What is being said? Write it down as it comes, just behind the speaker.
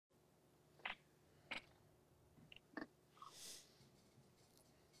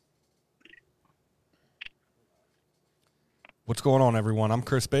What's going on, everyone? I'm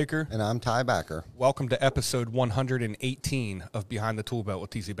Chris Baker. And I'm Ty Backer. Welcome to episode 118 of Behind the Tool Belt with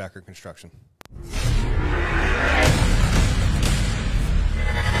TC Backer Construction.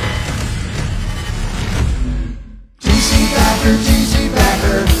 TC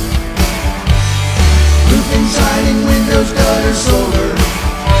Backer. Roofing, siding, windows, gutter, solar.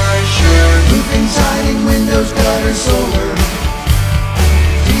 Roofing, siding, windows, gutter, solar.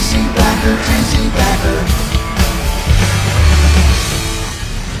 TC Backer.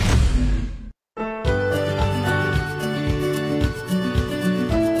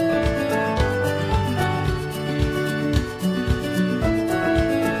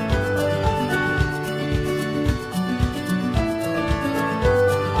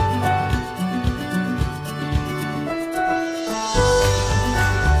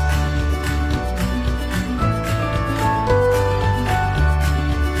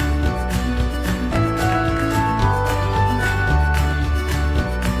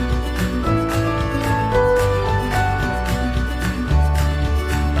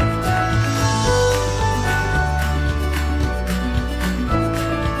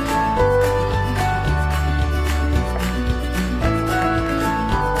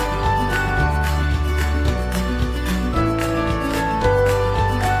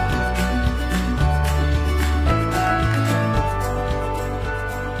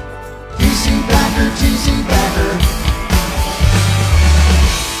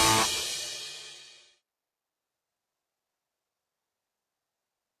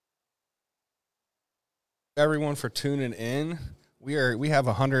 Everyone for tuning in. We have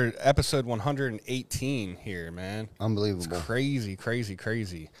episode 118 here, man. Unbelievable. It's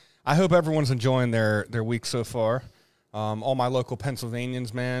crazy. I hope everyone's enjoying their week so far. All my local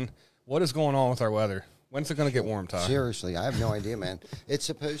Pennsylvanians, man. What is going on with our weather? When's it going to get warm, Ty? Seriously, I have no idea, man. It's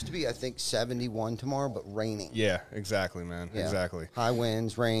supposed to be, I think, 71 tomorrow, but raining. Yeah, exactly, man. Yeah. Exactly. High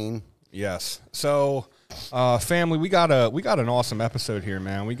winds, rain. Yes. So, family, we got an awesome episode here,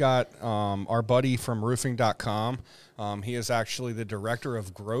 man. We got our buddy from roofing.com. He is actually the director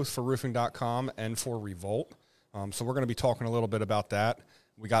of growth for roofing.com and for Revolt. So we're going to be talking a little bit about that.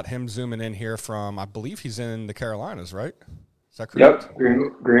 We got him zooming in here from, I believe he's in the Carolinas, right? Is that correct? Yep,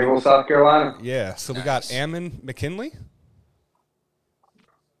 Greenville, South Carolina. Yeah. So we got Ammon Mckinlay.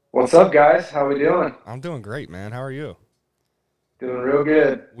 What's up, guys? How we doing? I'm doing great, man. How are you? Doing real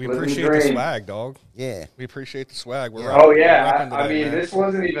good. We appreciate the swag, dog. Yeah. We appreciate the swag. I mean, this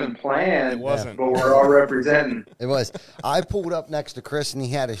wasn't even planned. It wasn't. But we're all representing. It was. I pulled up next to Chris, and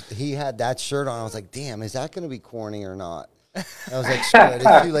he had that shirt on. I was like, damn, is that going to be corny or not? I was like, screw it.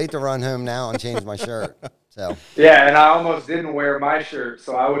 It's too late to run home now and change my shirt. So. Yeah, and I almost didn't wear my shirt,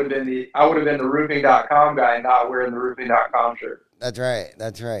 so I would have been the roofing.com guy, not wearing the roofing.com shirt. That's right.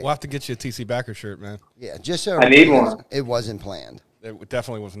 We'll have to get you a TC Backer shirt, man. Yeah, just so I need one. It wasn't planned. It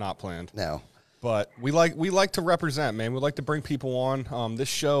definitely was not planned. No. But we like to represent, man. We like to bring people on. This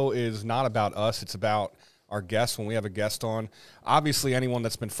show is not about us. It's about our guests when we have a guest on. Obviously, anyone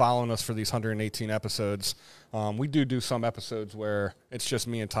that's been following us for these 118 episodes, we do some episodes where it's just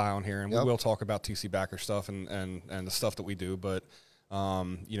me and Ty on here, and we will talk about TC Backer stuff and the stuff that we do. But,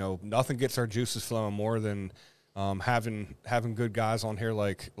 nothing gets our juices flowing more than having good guys on here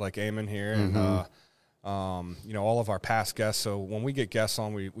like Ammon here and all of our past guests. So when we get guests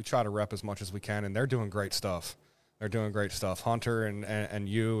on, we try to rep as much as we can, and they're doing great stuff. Hunter and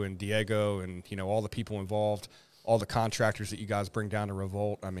you and Diego and all the people involved, all the contractors that you guys bring down to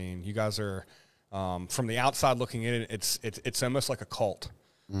Revolt. I mean, you guys are from the outside looking in, it's almost like a cult.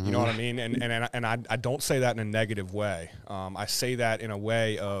 You know what I mean? And I don't say that in a negative way. I say that in a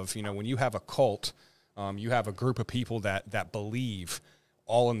way of, when you have a cult, you have a group of people that believe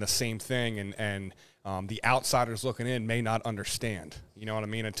all in the same thing, and the outsiders looking in may not understand, you know what I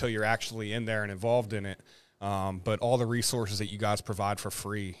mean, until you're actually in there and involved in it. But all the resources that you guys provide for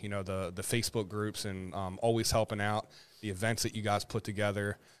free, the Facebook groups and always helping out, the events that you guys put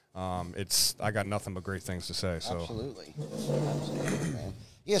together, I got nothing but great things to say. So Absolutely, man.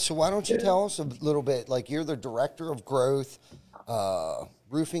 Yeah, so why don't you tell us a little bit, like you're the director of growth,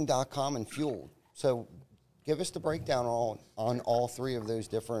 roofing.com and Fueled. So give us the breakdown on all three of those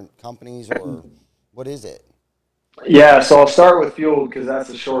different companies, or what is it? Yeah, so I'll start with Fueled because that's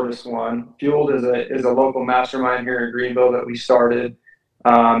the shortest one. Fueled is a local mastermind here in Greenville that we started,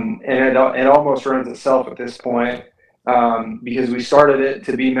 and it almost runs itself at this point because we started it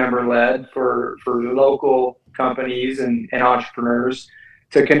to be member-led for local companies and entrepreneurs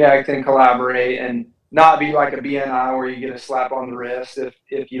to connect and collaborate and not be like a BNI where you get a slap on the wrist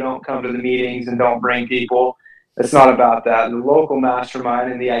if you don't come to the meetings and don't bring people. It's not about that. The local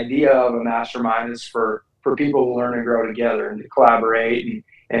mastermind and the idea of a mastermind is for for people to learn and grow together and to collaborate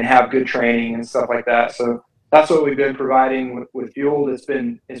and have good training and stuff like that. So that's what we've been providing with Fueled. It's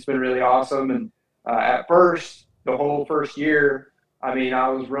been really awesome. And at first, the whole first year, I mean, I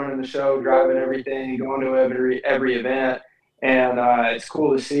was running the show, driving everything, going to every event. And it's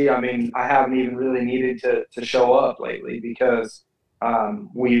cool to see. I mean, I haven't even really needed to show up lately because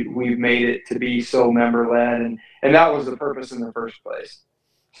we've made it to be so member led, and that was the purpose in the first place.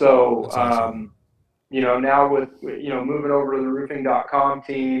 So awesome. Now with moving over to the roofing.com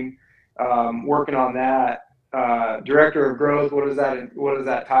team, working on that, director of growth. What does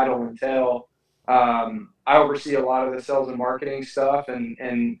that title entail? I oversee a lot of the sales and marketing stuff,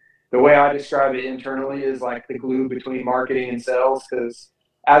 and the way I describe it internally is like the glue between marketing and sales, because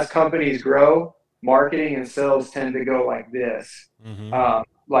as companies grow, marketing and sales tend to go like this. Mm-hmm.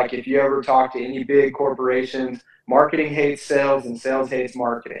 Like if you ever talk to any big corporations, marketing hates sales and sales hates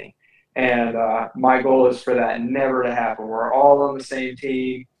marketing. And my goal is for that never to happen. We're all on the same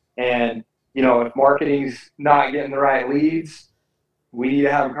team. And, if marketing's not getting the right leads, we need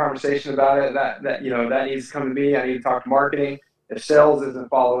to have a conversation about it. That needs to come to me. I need to talk to marketing. If sales isn't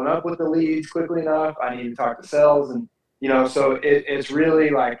following up with the leads quickly enough, I need to talk to sales. And, so it's really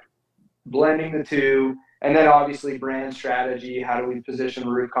like blending the two. And then obviously brand strategy. How do we position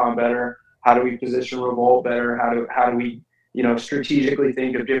RoofCon better? How do we position Revolt better? How do we, strategically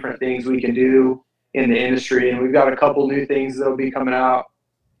think of different things we can do in the industry? And we've got a couple new things that'll be coming out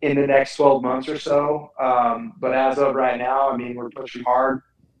in the next 12 months or so. But as of right now, I mean, we're pushing hard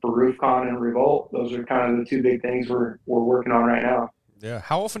for RoofCon and Revolt. Those are kind of the two big things we're working on right now. Yeah.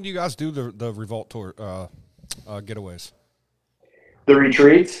 How often do you guys do the Revolt tour getaways? The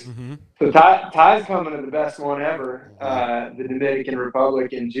retreats. Mm-hmm. So Ty's coming to the best one ever, the Dominican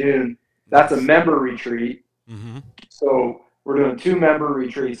Republic in June. That's a member retreat. Mm-hmm. So we're doing 2 member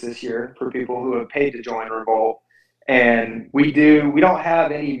retreats this year for people who have paid to join Revolt. And we don't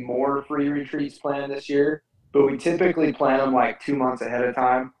have any more free retreats planned this year, but we typically plan them like 2 months ahead of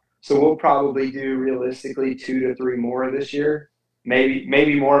time. So we'll probably do realistically 2 to 3 more this year,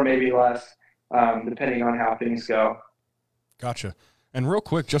 maybe more, maybe less, depending on how things go. Gotcha. And real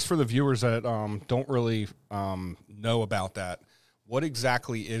quick, just for the viewers that don't really know about that, what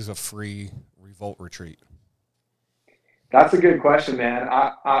exactly is a free Revolt retreat? That's a good question, man.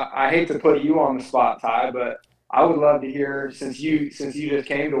 I hate to put you on the spot, Ty, but I would love to hear, since you just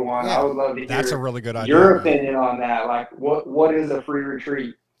came to one, I would love to hear that's a really good idea, your man. opinion on that. Like, what is a free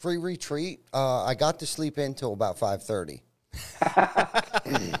retreat? Free retreat. I got to sleep in till about 5:30.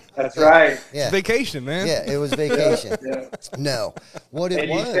 That's right. Yeah. It's vacation, man. Yeah, it was vacation. Yeah. No, what it And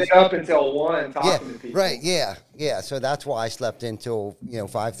was. you stay up until 1 talking to people. Right. Yeah. So that's why I slept until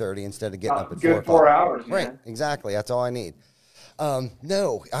 5:30 instead of getting up at 4 Good o'clock. 4 hours, man. Right. Exactly. That's all I need.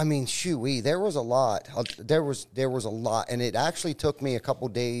 No, I mean, there was a lot. There was a lot, and it actually took me a couple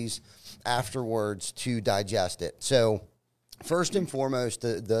days afterwards to digest it. So, first and foremost,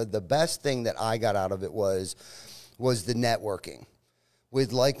 the best thing that I got out of it was the networking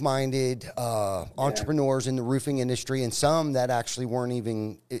with like-minded entrepreneurs in the roofing industry, and some that actually weren't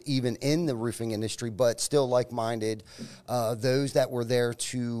even in the roofing industry, but still like-minded. Those that were there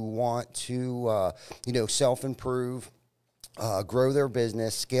to want to self-improve. Grow their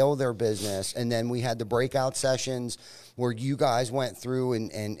business, scale their business, and then we had the breakout sessions where you guys went through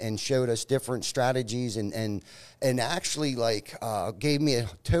and showed us different strategies and actually gave me a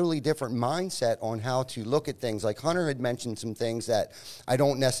totally different mindset on how to look at things. Like Hunter had mentioned some things that I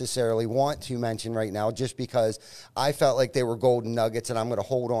don't necessarily want to mention right now, just because I felt like they were golden nuggets and I'm going to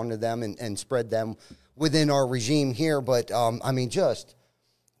hold on to them and spread them within our regime here. But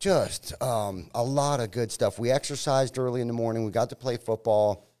just a lot of good stuff. We exercised early in the morning. We got to play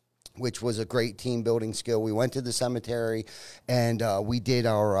football, which was a great team building skill. We went to the cemetery, and we did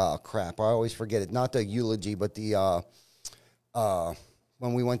our I always forget it. Not the eulogy, but the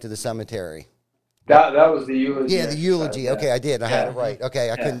when we went to the cemetery. That was the eulogy. Yeah, the eulogy. Okay, I did. I had it right. Okay,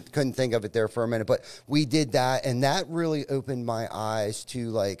 I couldn't think of it there for a minute, but we did that, and that really opened my eyes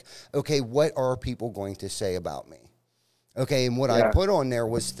to okay, what are people going to say about me? Okay, and what I put on there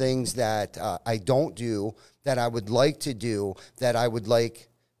was things that I don't do, that I would like to do, that I would like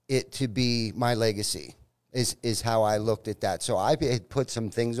it to be my legacy, is how I looked at that. So I had put some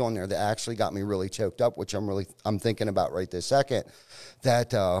things on there that actually got me really choked up, which I'm thinking about right this second,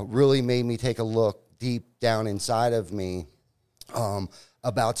 that really made me take a look deep down inside of me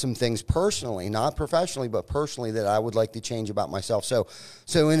about some things personally, not professionally, but personally, that I would like to change about myself.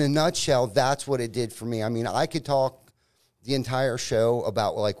 So in a nutshell, that's what it did for me. I mean, I could talk the entire show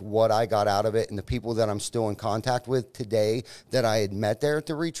about like what I got out of it and the people that I'm still in contact with today that I had met there at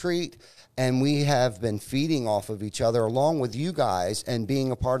the retreat. And we have been feeding off of each other along with you guys and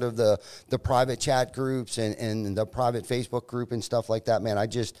being a part of the private chat groups and the private Facebook group and stuff like that, man. I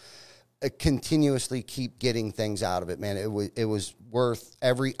just continuously keep getting things out of it, man. It was worth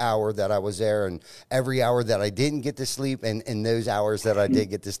every hour that I was there and every hour that I didn't get to sleep and those hours that I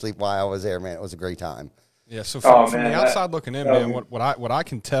did get to sleep while I was there, man. It was a great time. Yeah, so from the outside looking in, man, what I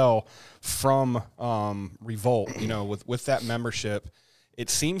can tell from Revolt, you know, with that membership, it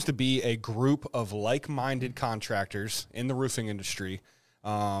seems to be a group of like-minded contractors in the roofing industry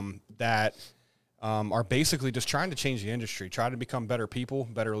that are basically just trying to change the industry, try to become better people,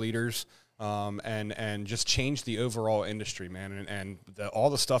 better leaders, and just change the overall industry, man. And all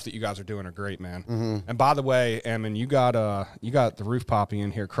the stuff that you guys are doing are great, man. Mm-hmm. And by the way, Ammon, you got the roof poppy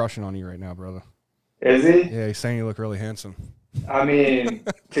in here crushing on you right now, brother. Is he? Yeah, he's saying you look really handsome. I mean,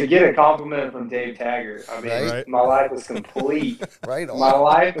 to get a compliment from Dave Taggart, I mean, Right. My life is complete. Right on. My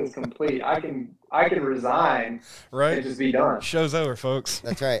life is complete. I can resign Right. and just be done. Show's over, folks.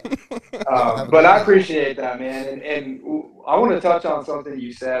 That's right. But I appreciate that, man. And I want to touch on something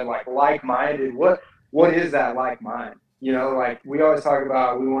you said, like-minded. What is that like mind? You know, like we always talk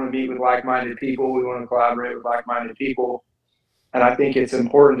about, we want to meet with like-minded people. We want to collaborate with like-minded people. And I think it's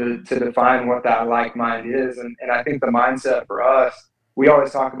important to define what that like mind is. And I think the mindset for us, we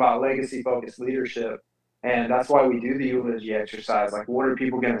always talk about legacy-focused leadership. And that's why we do the eulogy exercise. Like, what are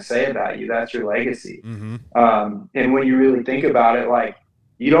people going to say about you? That's your legacy. Mm-hmm. And when you really think about it, like,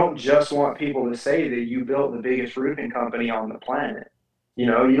 you don't just want people to say that you built the biggest roofing company on the planet. You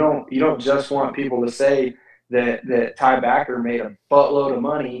know, you don't just want people to say that Ty Backer made a buttload of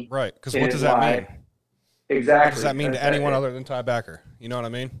money. Right, because what does that mean? Exactly. What does that mean to anyone other than Ty Backer? You know what I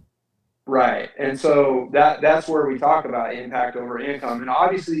mean? Right. And so that's where we talk about impact over income. And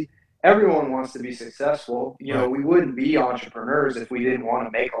obviously, everyone wants to be successful. You know, we wouldn't be entrepreneurs if we didn't want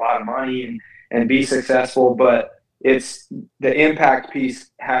to make a lot of money and be successful. But it's the impact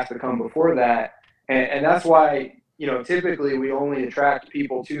piece has to come before that. And that's why, you know, typically we only attract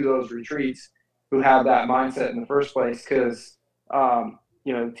people to those retreats who have that mindset in the first place because,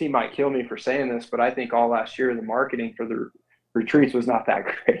 you know, the team might kill me for saying this, but I think all last year the marketing for the retreats was not that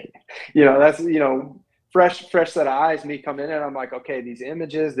great. You know, that's, you know, fresh set of eyes, me come in and I'm like, okay, these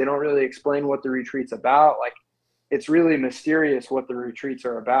images, they don't really explain what the retreat's about. Like, it's really mysterious what the retreats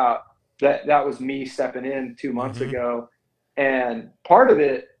are about. That was me stepping in 2 months mm-hmm. ago. And part of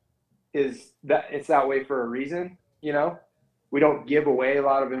it is that it's that way for a reason. You know, we don't give away a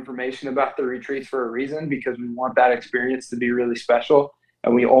lot of information about the retreats for a reason because we want that experience to be really special.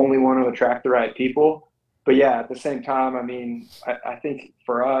 And we only want to attract the right people. But yeah, at the same time, I mean, I think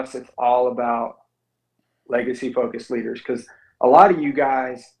for us, it's all about legacy-focused leaders because a lot of you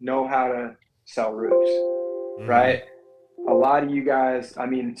guys know how to sell roofs, right? A lot of you guys, I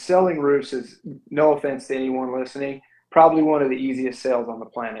mean, selling roofs is, no offense to anyone listening, probably one of the easiest sales on the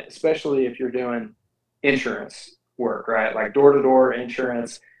planet, especially if you're doing insurance work, right? Like door-to-door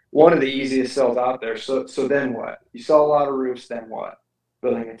insurance, one of the easiest sales out there. So then what? You sell a lot of roofs, then what?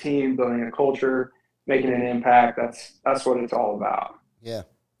 Building a team, building a culture, making an impact. That's what it's all about. Yeah,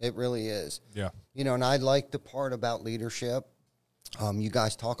 it really is. Yeah. You know, and I like the part about leadership. You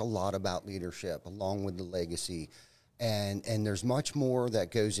guys talk a lot about leadership along with the legacy. And there's much more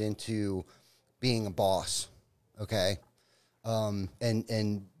that goes into being a boss, okay?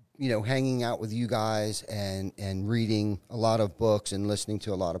 And you know, hanging out with you guys and reading a lot of books and listening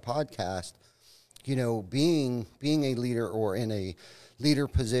to a lot of podcasts, you know, being a leader or in a leader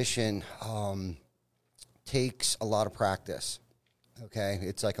position takes a lot of practice. Okay,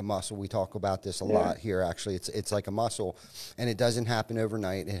 it's like a muscle. We talk about this a lot here. Actually, it's like a muscle, and it doesn't happen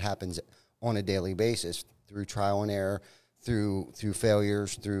overnight. It happens on a daily basis through trial and error, through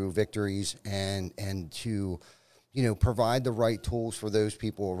failures, through victories, and to, you know, provide the right tools for those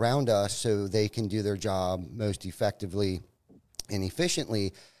people around us so they can do their job most effectively and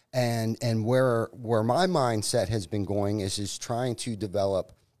efficiently. And where my mindset has been going is trying to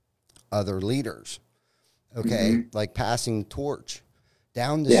develop other leaders, okay, like passing the torch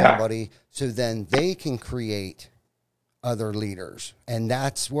down to somebody so then they can create other leaders. And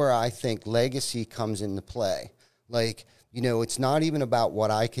that's where I think legacy comes into play. Like, you know, it's not even about what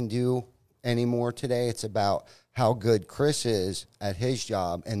I can do anymore today. It's about how good Chris is at his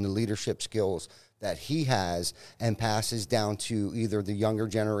job and the leadership skills that he has and passes down to either the younger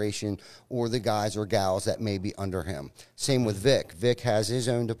generation or the guys or gals that may be under him. Same with Vic. Vic has his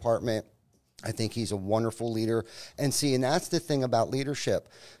own department I think he's a wonderful leader. And see, and that's the thing about leadership.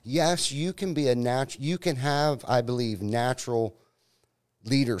 Yes, you can be you can have, I believe, natural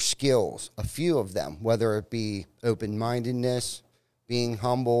leader skills, a few of them, whether it be open-mindedness, being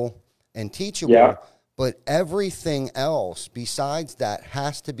humble and teachable. Yeah. But everything else besides that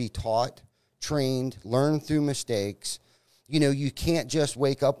has to be taught, trained, learned through mistakes. You know, you can't just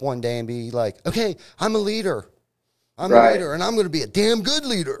wake up one day and be like, okay, I'm a leader. I'm a leader, and I'm going to be a damn good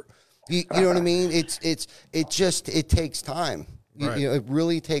leader. You know what I mean? It takes time. Right. You know, it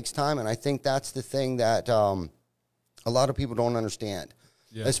really takes time, and I think that's the thing that a lot of people don't understand,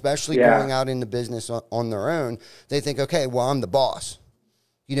 especially going out into business on their own. They think, okay, well, I'm the boss.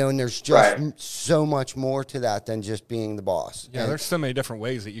 You know, and there's just so much more to that than just being the boss. Yeah, there's so many different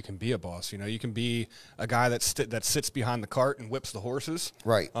ways that you can be a boss. You know, you can be a guy that sits behind the cart and whips the horses.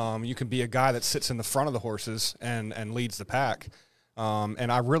 Right. You can be a guy that sits in the front of the horses and leads the pack.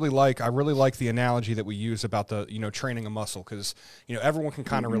 And I really like the analogy that we use about training a muscle, because, you know, everyone can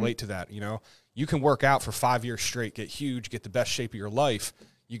kind of relate to that. You know, you can work out for 5 years straight, get huge, get the best shape of your life.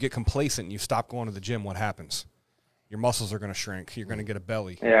 You get complacent and you stop going to the gym. What happens? Your muscles are going to shrink. You're going to get a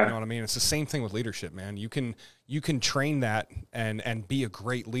belly. Yeah. You know what I mean? It's the same thing with leadership, man. You can train that and be a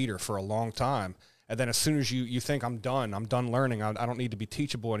great leader for a long time. And then as soon as you think I'm done learning, I don't need to be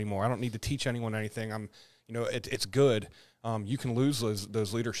teachable anymore. I don't need to teach anyone anything. It's good. You can lose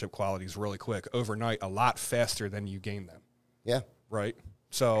those leadership qualities really quick overnight, a lot faster than you gain them. Yeah. Right.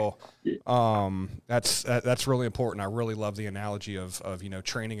 So that's really important. I really love the analogy of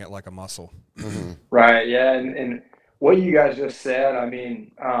training it like a muscle. Mm-hmm. Right. Yeah. And what you guys just said, I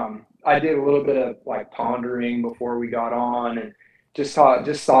mean, I did a little bit of like pondering before we got on, and just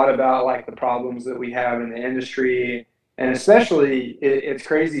thought about like the problems that we have in the industry. And especially it's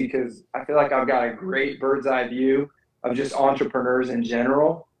crazy because I feel like I've got a great bird's eye view of just entrepreneurs in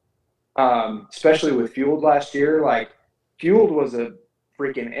general, especially with Fueled last year. Like, Fueled was a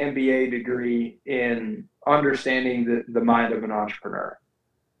freaking MBA degree in understanding the mind of an entrepreneur.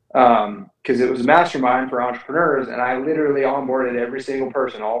 Because it was a mastermind for entrepreneurs, and I literally onboarded every single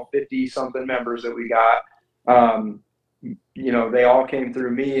person, all 50-something members that we got. They all came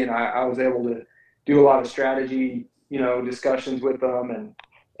through me, and I was able to do a lot of strategy, discussions with them.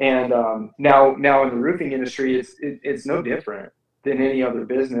 And now in the roofing industry, it's no different than any other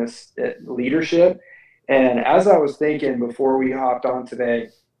business leadership. And as I was thinking before we hopped on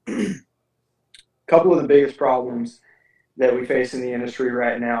today, a couple of the biggest problems that we face in the industry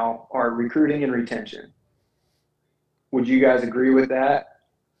right now are recruiting and retention. Would you guys agree with that?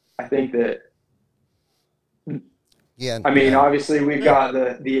 I think that, obviously we've got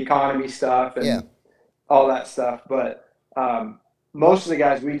the economy stuff and all that stuff, but most of the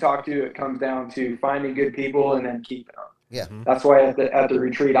guys we talk to, it comes down to finding good people and then keeping them. Yeah. That's why at the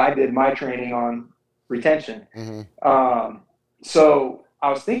retreat, I did my training on retention. Mm-hmm. So I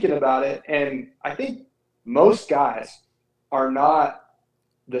was thinking about it, and I think most guys are not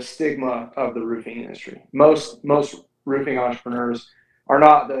the stigma of the roofing industry. Most roofing entrepreneurs are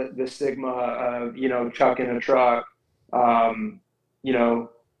not the stigma of, chucking a truck, doesn't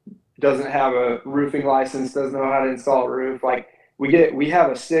have a roofing license, doesn't know how to install a roof. Like, we have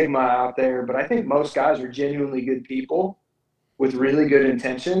a stigma out there, but I think most guys are genuinely good people with really good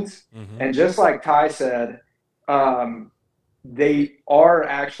intentions. Mm-hmm. And just like Ty said, they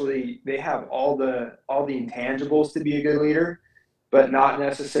have all the intangibles to be a good leader, but not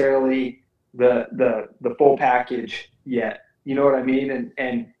necessarily the full package yet. You know what I mean?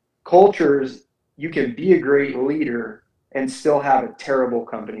 And cultures, you can be a great leader and still have a terrible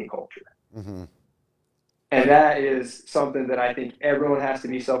company culture. Mm-hmm. And that is something that I think everyone has to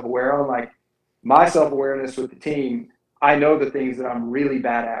be self-aware on. Like, my self-awareness with the team, I know the things that I'm really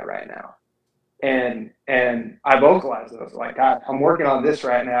bad at right now. And I vocalize those. Like, I'm working on this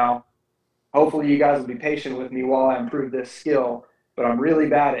right now. Hopefully you guys will be patient with me while I improve this skill, but I'm really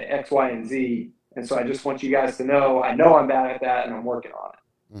bad at X, Y, and Z. And so I just want you guys to know I'm bad at that and I'm working on it.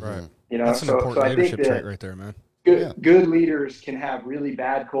 Right. That's an important leadership trait right there, man. Good leaders can have really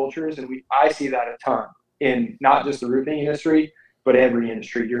bad cultures, and I see that a ton in not just the roofing industry, but every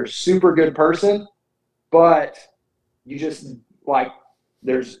industry. You're a super good person, but you just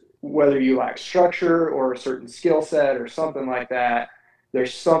whether you lack structure or a certain skill set or something like that,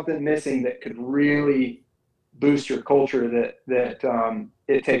 there's something missing that could really boost your culture that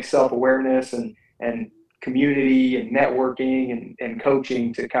it takes self-awareness and community and networking and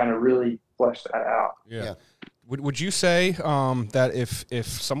coaching to kind of really flesh that out. Yeah. Would you say that if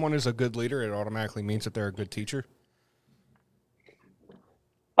someone is a good leader, it automatically means that they're a good teacher?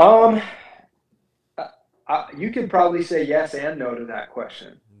 You could probably say yes and no to that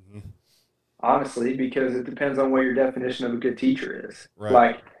question. honestly, because it depends on what your definition of a good teacher is. Right.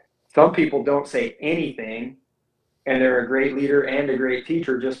 Like, some people don't say anything, and they're a great leader and a great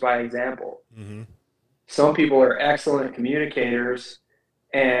teacher just by example. Mm-hmm. Some people are excellent communicators,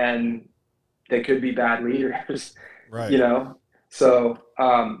 and they could be bad leaders. Right. You know. So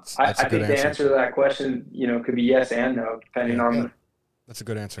That's I a think good the answer. answer to that question, could be yes and no, depending Yeah. on Yeah. the That's a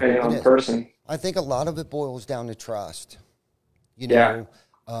good answer. depending on It the is. person. I think a lot of it boils down to trust. Yeah.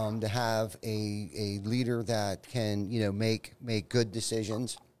 To have a leader that can, make good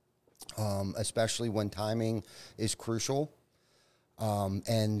decisions, especially when timing is crucial,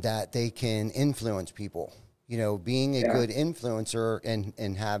 and that they can influence people. Being a good influencer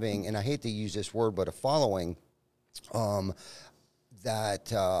and having, and I hate to use this word, but a following,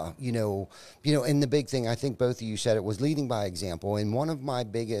 that, and the big thing, I think both of you said it, was leading by example. And one of my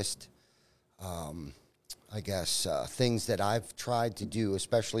biggest, things that I've tried to do,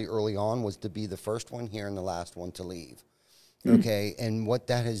 especially early on, was to be the first one here and the last one to leave. Okay. And what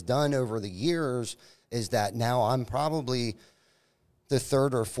that has done over the years is that now I'm probably the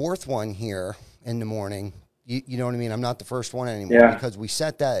third or fourth one here in the morning. You know what I mean? I'm not the first one anymore because we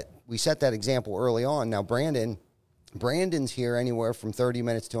set that example early on. Now, Brandon's here anywhere from 30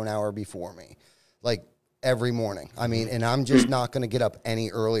 minutes to an hour before me, like every morning. I mean, and I'm just not going to get up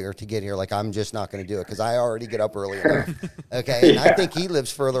any earlier to get here. Like, I'm just not going to do it because I already get up early enough. Okay. And I think he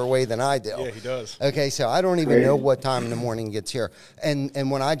lives further away than I do. Yeah, he does. Okay. So I don't even know what time in the morning he gets here.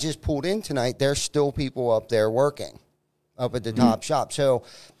 And when I just pulled in tonight, there's still people up there working up at the top shop. So,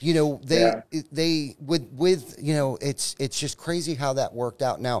 they with it's just crazy how that worked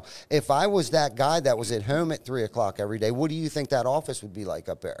out. Now, if I was that guy that was at home at 3:00 every day, what do you think that office would be like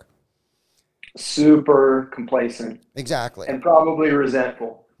up there? Super complacent. Exactly. And probably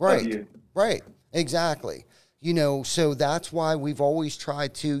resentful Right. of you. Right. Exactly. So that's why we've always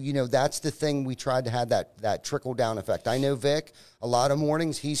tried to, that's the thing, we tried to have that trickle down effect. I know Vic, a lot of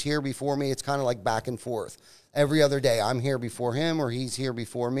mornings he's here before me. It's kind of like back and forth. Every other day I'm here before him, or he's here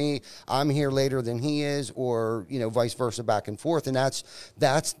before me. I'm here later than he is, or, vice versa, back and forth. And that's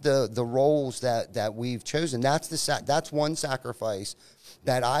the roles that we've chosen. That's one sacrifice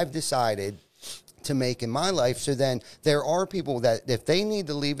that I've decided to make in my life. So then there are people that if they need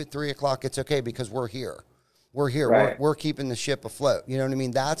to leave at 3:00, it's okay because we're here. We're here. Right. We're keeping the ship afloat. You know what I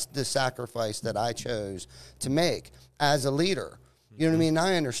mean? That's the sacrifice that I chose to make as a leader. You know what I mean?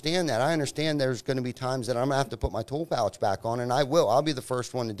 I understand that. I understand there's going to be times that I'm going to have to put my tool pouch back on, and I will. I'll be the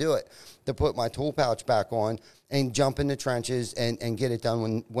first one to do it, to put my tool pouch back on and jump in the trenches and get it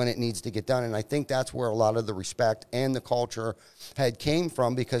done when it needs to get done. And I think that's where a lot of the respect and the culture had came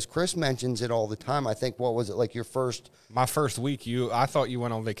from, because Chris mentions it all the time. I think, what was it, like my first week, I thought you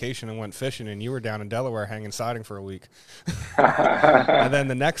went on vacation and went fishing, and you were down in Delaware hanging siding for a week. And then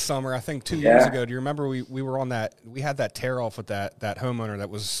the next summer, I think 2 years ago, do you remember we were on we had that tear off with that homeowner that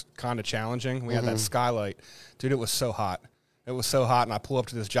was kind of challenging. We had that skylight. Dude, it was so hot. It was so hot, and I pull up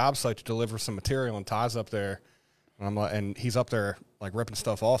to this job site to deliver some material, and Ty's up there, and I'm like, and he's up there like ripping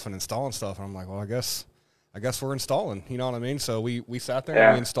stuff off and installing stuff, and I'm like, well, I guess we're installing. You know what I mean? So we sat there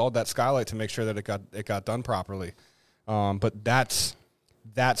and we installed that skylight to make sure that it got done properly. But that's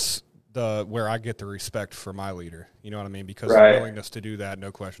where I get the respect for my leader. You know what I mean? Because the willingness to do that,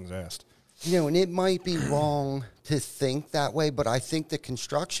 no questions asked. and it might be wrong to think that way, but I think the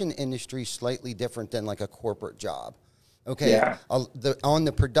construction industry is slightly different than like a corporate job. Okay. Yeah. On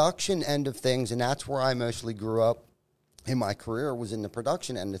the production end of things, and that's where I mostly grew up in my career, was in the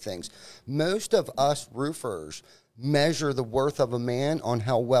production end of things. Most of us roofers measure the worth of a man on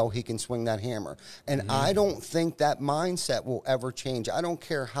how well he can swing that hammer. And I don't think that mindset will ever change. I don't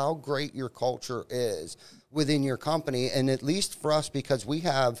care how great your culture is within your company. And at least for us, because we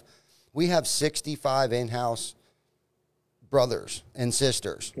have 65 in-house brothers and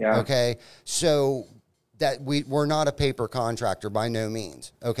sisters. Yeah. Okay. So that we're not a paper contractor by no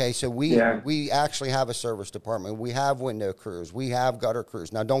means. Okay. So we actually have a service department. We have window crews. We have gutter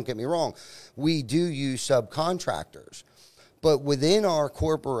crews. Now, don't get me wrong. We do use subcontractors, but within our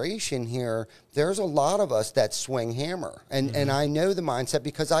corporation here, there's a lot of us that swing hammer. And I know the mindset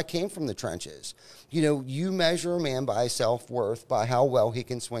because I came from the trenches. You measure a man by self-worth, by how well he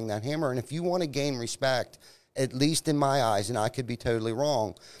can swing that hammer. And if you want to gain respect, at least in my eyes, and I could be totally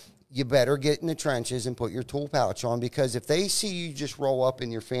wrong, you better get in the trenches and put your tool pouch on, because if they see you just roll up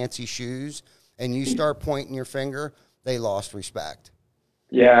in your fancy shoes and you start pointing your finger, they lost respect.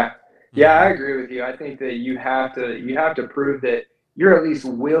 Yeah. Yeah, I agree with you. I think that you have to prove that you're at least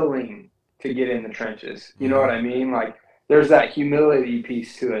willing to get in the trenches. You know what I mean? Like, there's that humility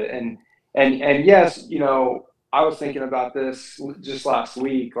piece to it. And yes, I was thinking about this just last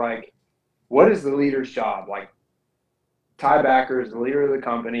week. Like, what is the leader's job? Like, Ty Backer is the leader of the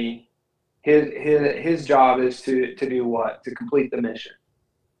company. His job is to do what? To complete the mission,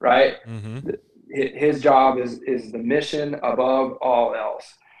 right? His job is the mission above all else.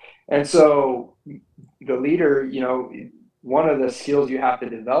 And so the leader, you know, one of the skills you have to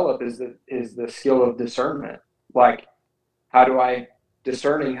develop is the skill of discernment. Like, how do I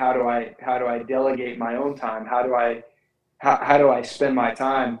delegate my own time? How do I spend my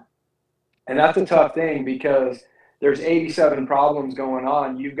time? And that's a tough thing, because there's 87 problems going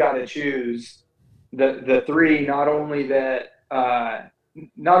on. You've got to choose the three, not only that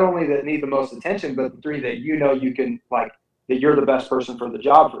need the most attention, but the three that you can, like, that you're the best person for the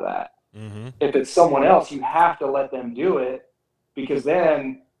job for that. If it's someone else, you have to let them do it, because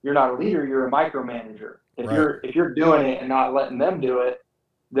then you're not a leader, you're a micromanager. If you're doing it and not letting them do it,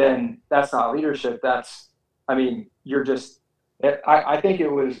 then that's not leadership. You're just, I think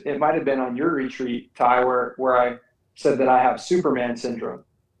it might have been on your retreat, Ty, where I said that I have Superman syndrome,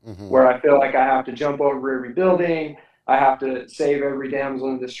 where I feel like I have to jump over every building. I have to save every damsel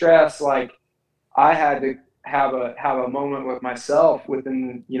in distress. Like, I had to have a moment with myself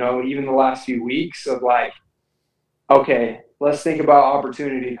within, even the last few weeks of, like, okay, let's think about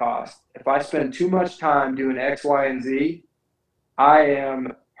opportunity cost. If I spend too much time doing X, Y, and Z, I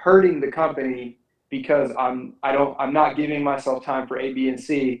am hurting the company, because I'm not giving myself time for A, B, and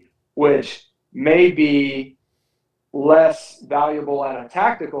C, which may be less valuable at a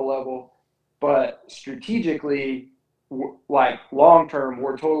tactical level, but strategically, like, long term,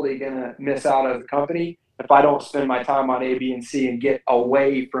 we're totally gonna miss out as a company if I don't spend my time on A, B, and C and get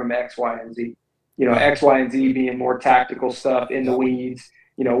away from X, Y, and Z. X, Y, and Z being more tactical stuff in the weeds.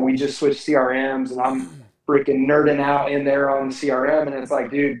 We just switched CRMs, and I'm freaking nerding out in there on the CRM, and it's like,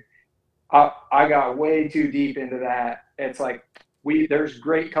 dude, I got way too deep into that. It's like, there's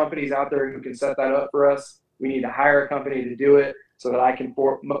great companies out there who can set that up for us. We need to hire a company to do it so that I can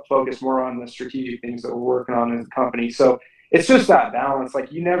focus more on the strategic things that we're working on as a company. So it's just that balance.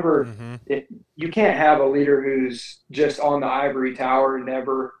 Like, you never, you can't have a leader who's just on the ivory tower,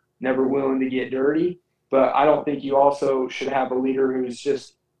 never willing to get dirty. But I don't think you also should have a leader who's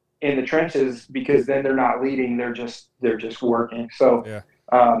just in the trenches, because then they're not leading. They're just working. So,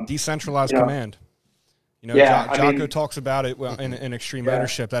 decentralized command. Jocko talks about it in Extreme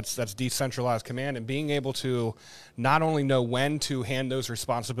Ownership. That's decentralized command, and being able to not only know when to hand those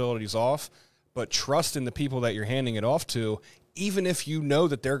responsibilities off, but trust in the people that you're handing it off to, even if you know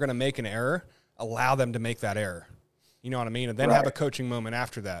that they're going to make an error, allow them to make that error. You know what I mean? And then have a coaching moment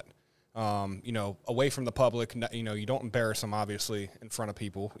after that. Away from the public. You don't embarrass them, obviously, in front of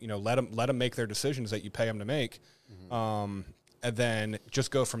people. Let them make their decisions that you pay them to make. And then just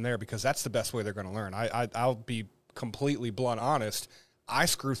go from there, because that's the best way they're going to learn. I'll be completely blunt honest. I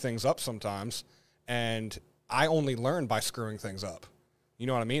screw things up sometimes, and I only learn by screwing things up. You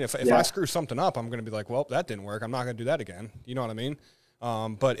know what I mean? If I screw something up, I'm going to be like, well, that didn't work. I'm not going to do that again. You know what I mean?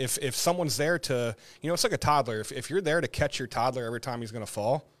 But if someone's there to, it's like a toddler. If you're there to catch your toddler every time he's going to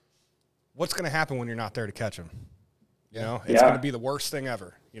fall, what's going to happen when you're not there to catch him? It's going to be the worst thing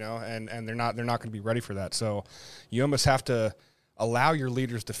ever, and they're not going to be ready for that. So you almost have to allow your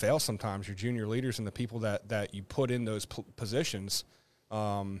leaders to fail sometimes, your junior leaders and the people that you put in those positions.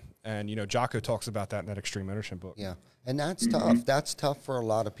 Jocko talks about that in that Extreme Ownership book. Yeah, and that's tough. That's tough for a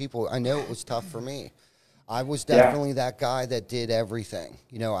lot of people. I know it was tough for me. I was definitely that guy that did everything.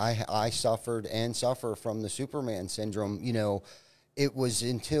 I suffered and suffer from the Superman syndrome. It was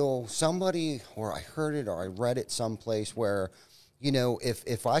until somebody, or I heard it or I read it someplace, where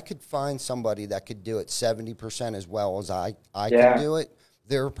if I could find somebody that could do it 70% as well as I can do it,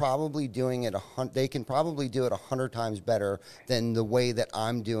 they're probably doing it they can probably do it 100 times better than the way that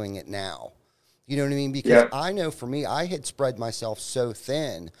I'm doing it now. You know what I mean? Because I know for me, I had spread myself so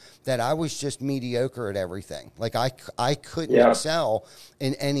thin that I was just mediocre at everything. Like, I couldn't excel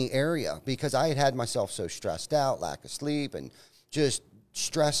in any area, because I had myself so stressed out, lack of sleep, and just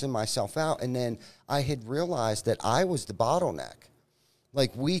stressing myself out. And then I had realized that I was the bottleneck.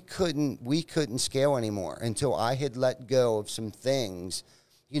 Like, we couldn't scale anymore until I had let go of some things,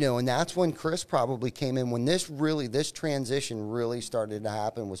 and that's when Chris probably came in. When this transition really started to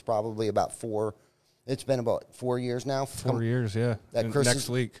happen was probably it's been about 4 years now. 4 years, yeah. Next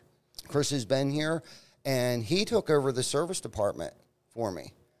week. Chris has been here, and he took over the service department for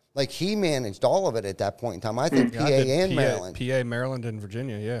me. Like, he managed all of it at that point in time. I think Maryland. PA, Maryland, and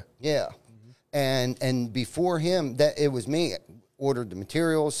Virginia, yeah. Yeah. And before him, it was me. Ordered the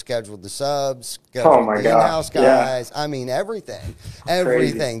materials, scheduled the subs, scheduled the in-house guys. I mean,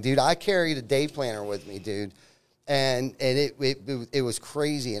 everything, dude. I carried a day planner with me, dude. And it was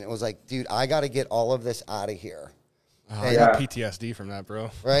crazy. And it was like, dude, I got to get all of this out of here. Oh, I got PTSD from that,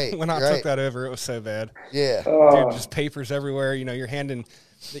 bro. Right. When I took that over, it was so bad. Yeah. Dude, just papers everywhere. You know, you're handing,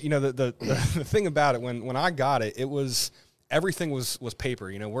 you know, the thing about it, when I got it, it was, everything was paper.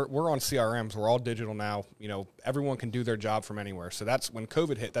 You know, we're on CRMs. We're all digital now. You know, everyone can do their job from anywhere. So that's when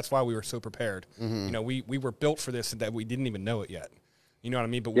COVID hit. That's why we were so prepared. Mm-hmm. You know, we were built for this, and that we didn't even know it yet. You know what I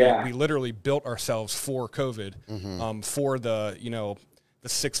mean? But we literally built ourselves for COVID, for the, you know, the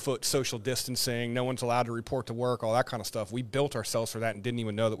 6-foot social distancing, no one's allowed to report to work, all that kind of stuff. We built ourselves for that and didn't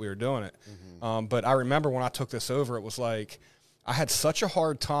even know that we were doing it. Mm-hmm. But I remember when I took this over, it was like I had such a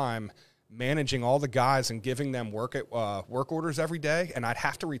hard time managing all the guys and giving them work orders every day, and I'd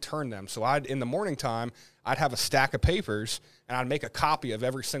have to return them. So in the morning time, I'd have a stack of papers, and I'd make a copy of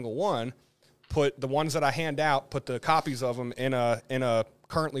every single one, put the ones that I hand out, put the copies of them in a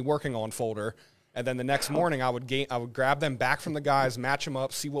currently working on folder. And then the next morning, I would grab them back from the guys, match them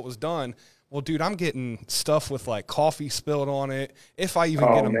up, see what was done. Well, dude, I'm getting stuff with like coffee spilled on it, if I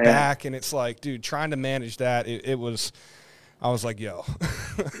even get them back. And it's like, dude, trying to manage that, it was. I was like, yo,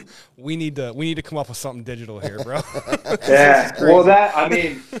 we need to come up with something digital here, bro. Yeah. Well, I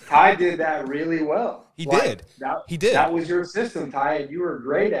mean, Ty did that really well. He did. That was your system, Ty, and you were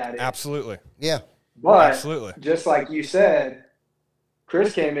great at it. Absolutely. Yeah. But absolutely, just like you said,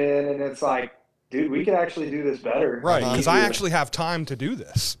 Chris came in, and it's like, dude, we can actually do this better. Right, because I actually have time to do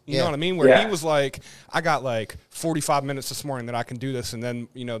this. You know what I mean? Where he was like, I got like 45 minutes this morning that I can do this, and then,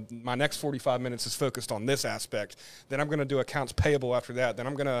 you know, my next 45 minutes is focused on this aspect. Then I'm going to do accounts payable after that. Then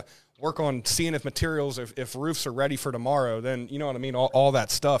I'm going to work on seeing if materials, if roofs are ready for tomorrow. Then, you know what I mean? All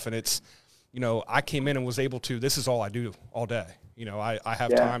that stuff. And it's, you know, I came in and was able to, this is all I do all day. You know, I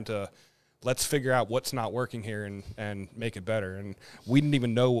have time to, let's figure out what's not working here and make it better. And we didn't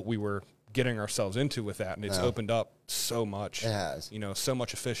even know what we were getting ourselves into with that, and it's opened up so much. It has. You know, so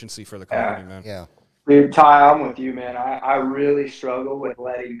much efficiency for the company, man. Yeah. Dude, Ty, I'm with you, man. I really struggle with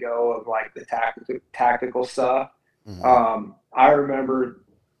letting go of like the tactical stuff. Mm-hmm. I remember,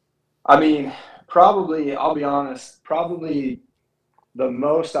 I mean, probably, I'll be honest, probably the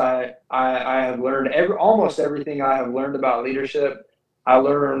most I have learned, almost everything I have learned about leadership, I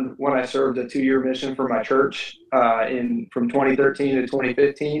learned when I served a 2-year mission for my church from 2013 to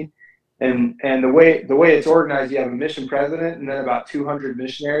 2015. And the way it's organized, you have a mission president and then about 200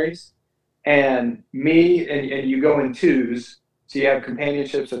 missionaries, and me and you go in twos, so you have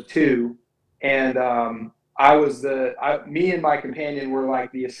companionships of 2. And me and my companion were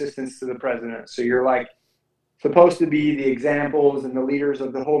like the assistants to the president. So you're like supposed to be the examples and the leaders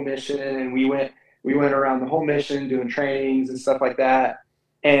of the whole mission. And we went around the whole mission doing trainings and stuff like that.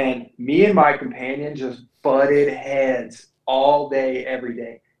 And me and my companion just butted heads all day, every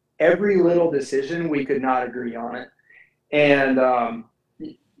day. Every little decision, we could not agree on it. And,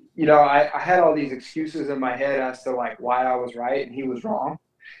 you know, I had all these excuses in my head as to like why I was right and he was wrong.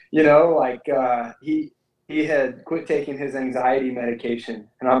 You know, like he had quit taking his anxiety medication.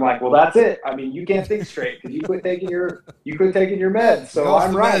 And I'm like, well, that's it. I mean, you can't think straight because you quit taking your meds. So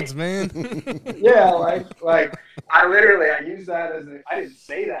I'm right. Meds, man. Yeah, like I used that I didn't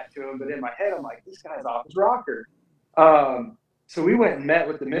say that to him, but in my head, I'm like, this guy's off his rocker. So we went and met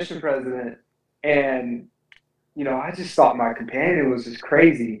with the mission president, and, you know, I just thought my companion was just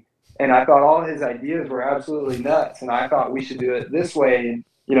crazy. And I thought all his ideas were absolutely nuts. And I thought we should do it this way. And,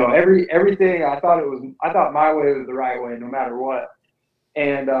 you know, everything I thought my way was the right way, no matter what.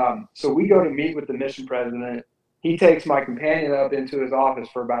 And so we go to meet with the mission president. He takes my companion up into his office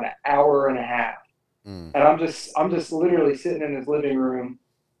for about an hour and a half. And I'm just literally sitting in his living room.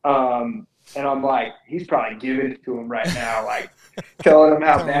 And I'm like, he's probably giving it to him right now, like telling him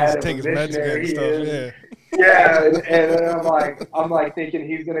how bad of a missionary he is. Yeah, and then I'm like thinking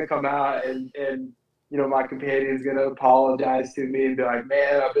he's gonna come out and you know, my companion's gonna apologize to me and be like,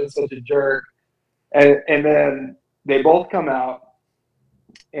 man, I've been such a jerk. And then they both come out,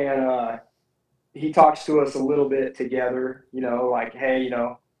 and he talks to us a little bit together, you know, like, hey, you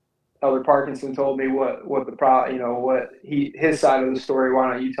know, Elder Parkinson told me what his side of the story.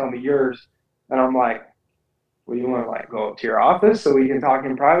 Why don't you tell me yours? And I'm like, well, you want to like go up to your office so we can talk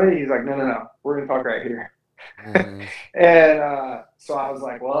in private? He's like, no, we're gonna talk right here. Mm-hmm. And so I was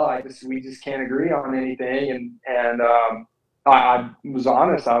like, well, we just can't agree on anything. And I was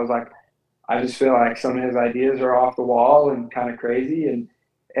honest. I was like, I just feel like some of his ideas are off the wall and kind of crazy. And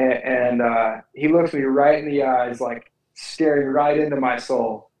he looks me right in the eyes, like staring right into my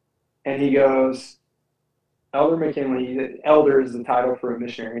soul. And he goes, Elder McKinlay, elder is the title for a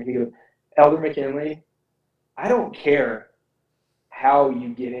missionary. And he goes, Elder McKinlay, I don't care how you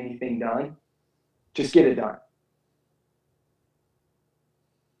get anything done. Just get it done.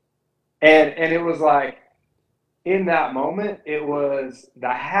 And it was like, in that moment, it was the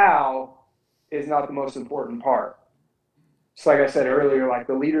how is not the most important part. So like I said earlier, like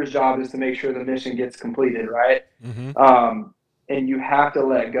the leader's job is to make sure the mission gets completed, right? And you have to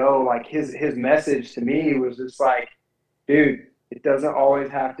let go. Like his message to me was just like, dude, it doesn't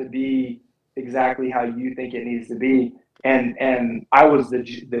always have to be exactly how you think it needs to be. And I was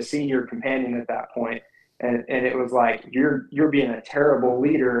the senior companion at that point, and it was like, you're being a terrible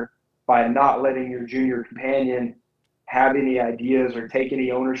leader by not letting your junior companion have any ideas or take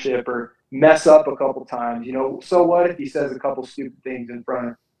any ownership or mess up a couple times. You know, so what if he says a couple stupid things in front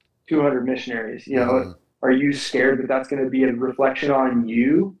of 200 missionaries? You know, are you scared that that's going to be a reflection on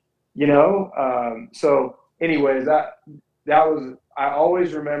you? You know, so anyways, that was, I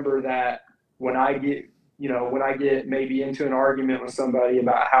always remember that when I get maybe into an argument with somebody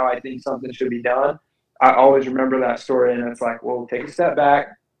about how I think something should be done, I always remember that story. And it's like, well, take a step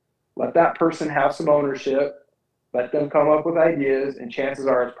back, let that person have some ownership, let them come up with ideas, and chances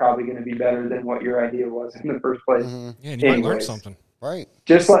are it's probably going to be better than what your idea was in the first place. Yeah, and you might learn something. Right.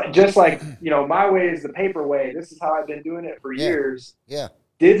 Just like, you know, my way is the paper way. This is how I've been doing it for years. Yeah.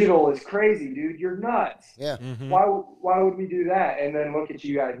 Digital is crazy, dude. You're nuts. Yeah. Why would we do that? And then look at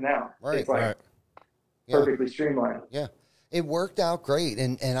you guys now. Right. It's like perfectly streamlined. Yeah. It worked out great,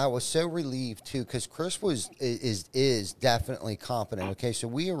 and I was so relieved too, because Chris is definitely competent. Okay, so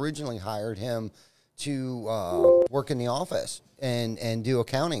we originally hired him to work in the office and do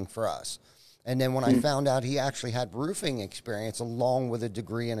accounting for us, and then when I found out he actually had roofing experience along with a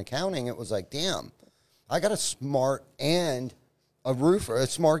degree in accounting, it was like, damn, I got a smart guy and a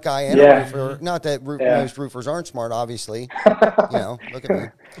roofer. Not that most roofers aren't smart, obviously. You know, look at me.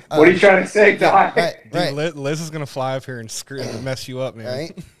 What are you trying to say, Ty? Right. Dude, Liz is going to fly up here and mess you up, man.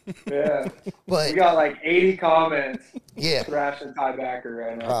 Right? Yeah. But we got like 80 comments. Yeah. Thrashing Ty Backer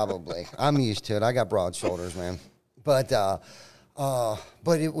right now. Probably. I'm used to it. I got broad shoulders, man. But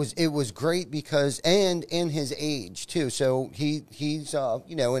it was great because, and in his age too. So he's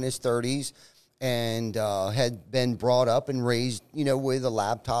you know, in his 30s. And had been brought up and raised, you know, with a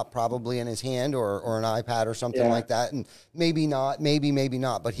laptop probably in his hand or an iPad or something like that. And maybe not, maybe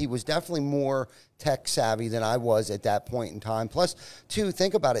not. But he was definitely more tech savvy than I was at that point in time. Plus, too,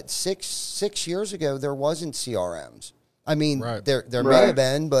 think about it. Six years ago, there wasn't CRMs. I mean, there may have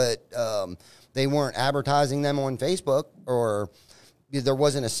been, but they weren't advertising them on Facebook, or there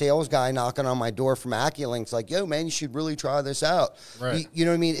wasn't a sales guy knocking on my door from AccuLinks like, yo, man, you should really try this out. Right. You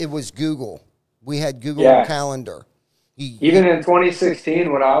know what I mean? It was Google. We had Google Calendar. Even in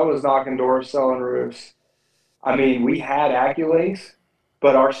 2016, when I was knocking doors selling roofs, I mean, we had AccuLinks,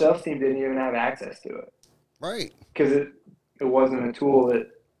 but our sales team didn't even have access to it. Right. Because it wasn't a tool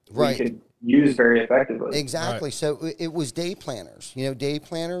that we could use very effectively. Exactly. Right. So it was day planners, you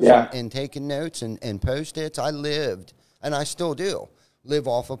know, and taking notes and Post-its. I lived, and I still do, live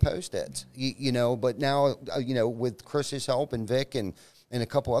off of Post-its, you know, but now, you know, with Chris's help and Vic and a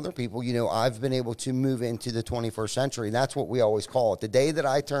couple other people, you know, I've been able to move into the 21st century. That's what we always call it. The day that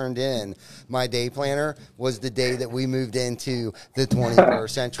I turned in my day planner was the day that we moved into the 21st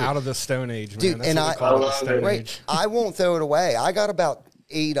century. Out of the Stone Age, man. Dude, that's and what we call it, the Stone Age. I won't throw it away. I got about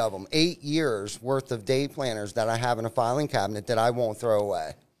 8 of them, 8 years worth of day planners that I have in a filing cabinet that I won't throw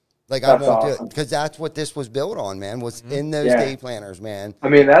away. Like, I won't do it, because that's what this was built on, man, was in those day planners, man. I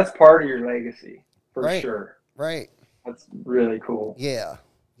mean, that's part of your legacy, for sure. Right. That's really cool. Yeah.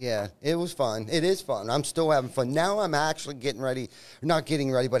 Yeah, it was fun. It is fun. I'm still having fun. Now I'm actually not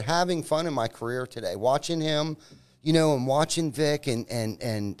getting ready, but having fun in my career today. Watching him, you know, and watching Vic and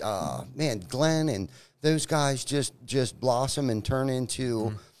man, Glenn and those guys just blossom and turn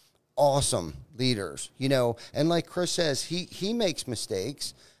into awesome leaders, you know. And like Chris says, he makes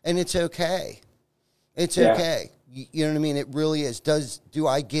mistakes, and it's okay. It's okay. You know what I mean? It really is. Do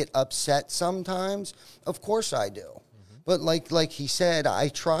I get upset sometimes? Of course I do. But like he said, I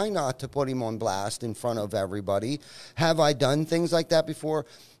try not to put him on blast in front of everybody. Have I done things like that before?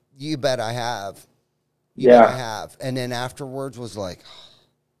 You bet I have. You bet I have. And then afterwards was like,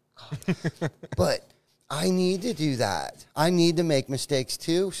 oh, God. But I need to do that. I need to make mistakes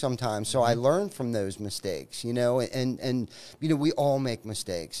too sometimes. So I learn from those mistakes, you know, and you know, we all make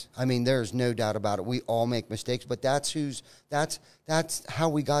mistakes. I mean, there's no doubt about it. We all make mistakes, but that's how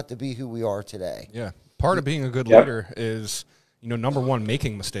we got to be who we are today. Yeah. Part of being a good leader is, you know, number one,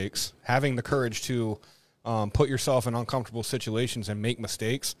 making mistakes, having the courage to put yourself in uncomfortable situations and make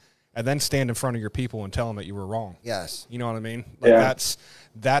mistakes, and then stand in front of your people and tell them that you were wrong. Yes. You know what I mean? Like Yeah.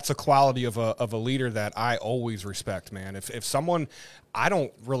 That's a quality of a leader that I always respect, man. If someone, I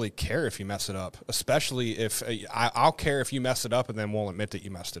don't really care if you mess it up, especially if I'll care if you mess it up and then won't admit that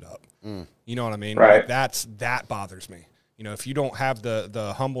you messed it up. You know what I mean? Right. Like that bothers me. You know, if you don't have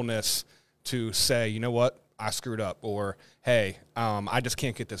the humbleness to say, you know what, I screwed up, or hey, I just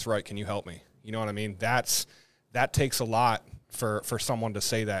can't get this right. Can you help me? You know what I mean? That takes a lot for someone to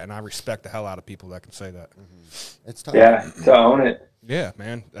say that, and I respect the hell out of people that can say that. It's tough. Yeah, to own it. Yeah,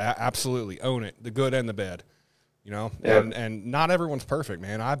 man, absolutely own it, the good and the bad. You know, Yep. and not everyone's perfect,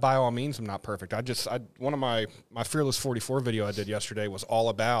 man. I by all means am not perfect. One of my Fearless 44 video I did yesterday was all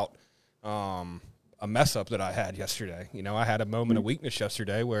about a mess up that I had yesterday. You know, I had a moment of weakness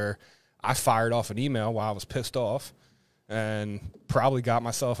yesterday where I fired off an email while I was pissed off, and probably got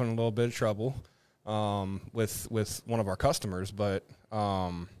myself in a little bit of trouble with one of our customers. But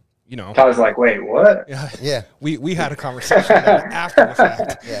you know, I was like, wait, what? Yeah. we had a conversation about it after the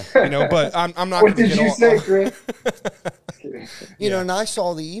fact. Yeah. You know, but I'm not What going to did get you all, say, Chris? You know, and I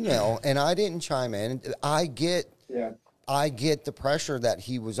saw the email, and I didn't chime in. I get the pressure that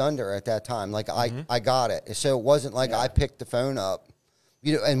he was under at that time. Like, I got it. So it wasn't like I picked the phone up.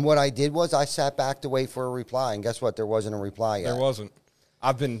 You know, and what I did was I sat back to wait for a reply, and guess what? There wasn't a reply yet. There wasn't.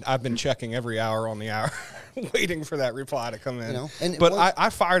 I've been checking every hour on the hour, waiting for that reply to come in. You know, and but I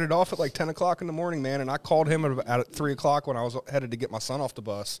fired it off at like 10 o'clock in the morning, man, and I called him at 3 o'clock when I was headed to get my son off the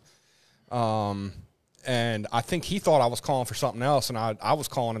bus. And I think he thought I was calling for something else, and I was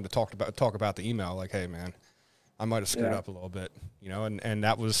calling him to talk about the email. Like, hey, man, I might have screwed up a little bit, you know, and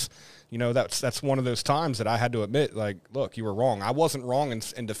that was, you know, that's one of those times that I had to admit, like, look, you were wrong. I wasn't wrong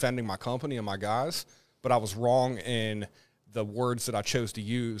in defending my company and my guys, but I was wrong in the words that I chose to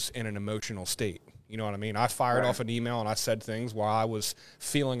use in an emotional state. You know what I mean? I fired off an email and I said things while I was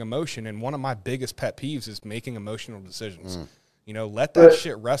feeling emotion. And one of my biggest pet peeves is making emotional decisions. You know, let that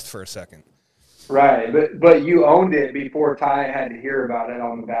shit rest for a second. Right, but you owned it before Ty had to hear about it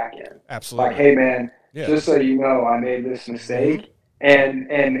on the back end. Absolutely. Like, hey, man, just so you know, I made this mistake.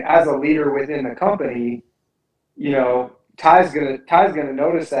 And as a leader within the company, you know, Ty's gonna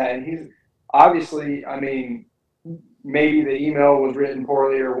notice that, and he's obviously, I mean, maybe the email was written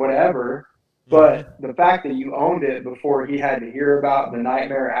poorly or whatever, but the fact that you owned it before he had to hear about the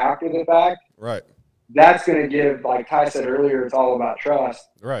nightmare after the fact, Right. that's going to give, like Ty said earlier, it's all about trust.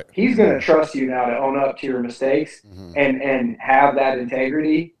 Right. He's going to trust you now to own up to your mistakes and have that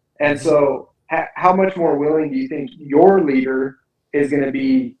integrity. And so how much more willing do you think your leader is going to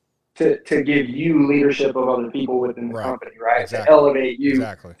be to give you leadership of other people within the company, right? Exactly. To elevate you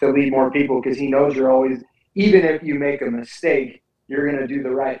to lead more people, because he knows you're always, even if you make a mistake, you're going to do the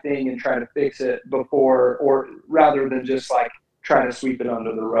right thing and try to fix it before, or rather than just like trying to sweep it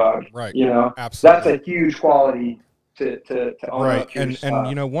under the rug. Right. You know, Absolutely. that's a huge quality to own right. up to your And stuff.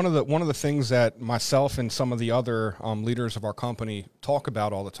 you know, one of the things that myself and some of the other leaders of our company talk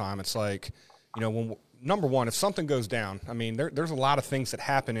about all the time, it's like, you know, when number one, if something goes down, I mean, there's a lot of things that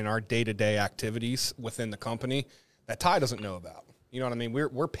happen in our day-to-day activities within the company that Ty doesn't know about. You know what I mean?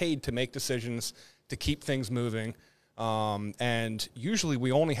 We're paid to make decisions, to keep things moving. And usually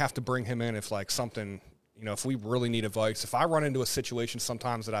we only have to bring him in if like something, you know, if we really need advice. If I run into a situation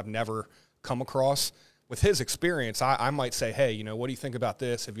sometimes that I've never come across, with his experience, I might say, hey, you know, what do you think about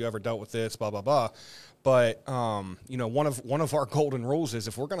this? Have you ever dealt with this? Blah, blah, blah. But, you know, one of our golden rules is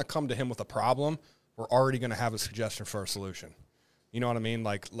if we're going to come to him with a problem, we're already going to have a suggestion for a solution. You know what I mean?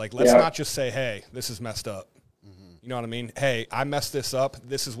 Like let's not just say, hey, this is messed up. You know what I mean? Hey, I messed this up.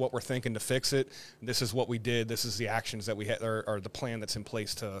 This is what we're thinking to fix it. This is what we did. This is the actions that we had, or the plan that's in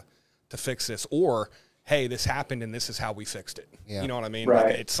place to fix this. Or, hey, this happened and this is how we fixed it. Yeah. You know what I mean?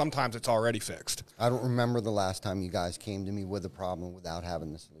 Right. Like sometimes it's already fixed. I don't remember the last time you guys came to me with a problem without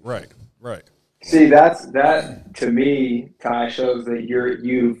having the solution. Right. Right. See, that to me, Ty, shows that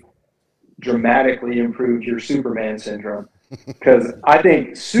you've dramatically improved your Superman syndrome. Because I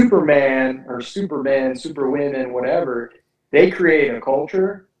think Superman, Superwomen, whatever, they create a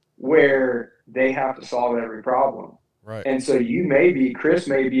culture where they have to solve every problem. Right. And so Chris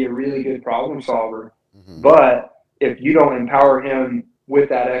may be a really good problem solver, but if you don't empower him with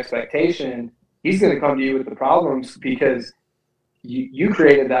that expectation, he's going to come to you with the problems because you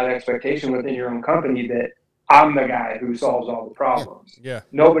created that expectation within your own company that I'm the guy who solves all the problems. Yeah.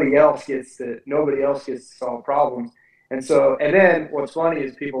 Nobody else gets to solve problems. And then what's funny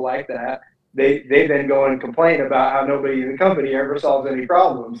is people like that, they then go and complain about how nobody in the company ever solves any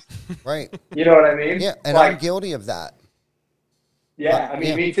problems. Right. You know what I mean? Yeah, and like, I'm guilty of that. Yeah, I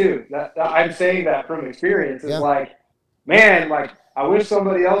mean, me too. I'm saying that from experience. It's like man, like, I wish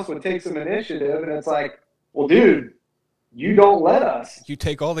somebody else would take some initiative. And it's like, well, dude, you don't let us. You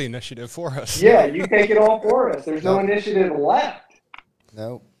take all the initiative for us. Yeah, you take it all for us. There's no Nope. initiative left.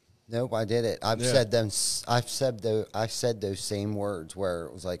 Nope, I did it. I've Yeah. said them. I said those same words where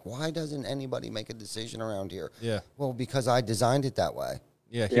it was like, why doesn't anybody make a decision around here? Yeah. Well, because I designed it that way.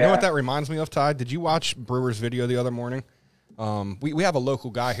 Yeah. You Yeah. know what that reminds me of, Ty? Did you watch Brewer's video the other morning? We have a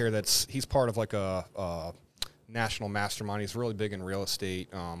local guy here he's part of like a national mastermind. He's really big in real estate.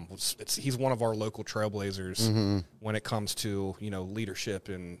 He's one of our local trailblazers when it comes to, leadership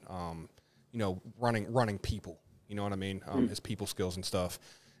and, running people. You know what I mean? His people skills and stuff.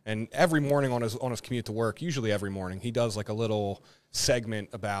 And every morning on his commute to work, usually every morning, he does like a little segment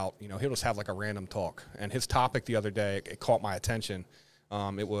about, he'll just have like a random talk. And his topic the other day, it caught my attention.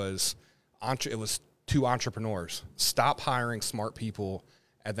 It was two entrepreneurs. Stop hiring smart people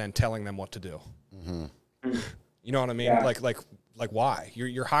and then telling them what to do. You know what I mean? Yeah. Like why?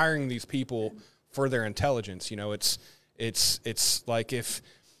 You're hiring these people for their intelligence. It's like if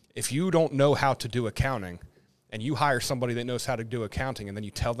you don't know how to do accounting and you hire somebody that knows how to do accounting and then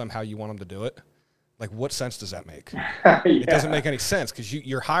you tell them how you want them to do it, like what sense does that make? It doesn't make any sense because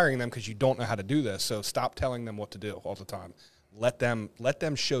you're hiring them because you don't know how to do this. So stop telling them what to do all the time. Let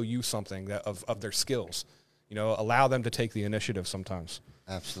them show you something of their skills. Allow them to take the initiative sometimes.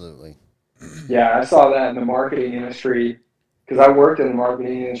 Absolutely. Yeah, I saw that in the marketing industry because I worked in the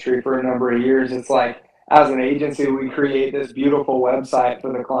marketing industry for a number of years. It's like, as an agency, we create this beautiful website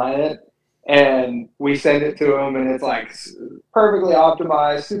for the client and we send it to them and it's like perfectly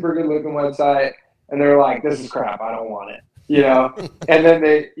optimized, super good looking website. And they're like, this is crap. I don't want it, And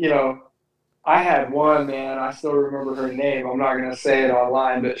then I had one, man, I still remember her name. I'm not going to say it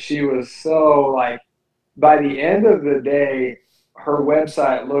online, but she was so like, by the end of the day, her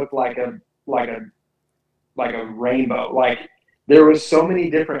website looked like a rainbow. Like there was so many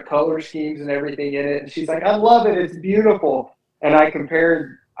different color schemes and everything in it. And she's like, I love it. It's beautiful. And I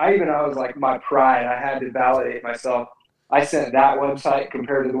was like, my pride, I had to validate myself. I sent that website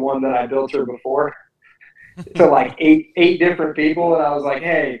compared to the one that I built her before to like eight different people. And I was like,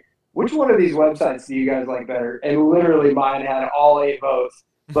 hey, which one of these websites do you guys like better? And literally mine had all 8 votes,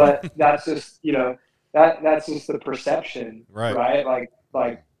 but that's just, that's just the perception, right?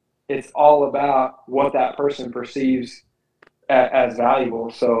 Like it's all about what that person perceives as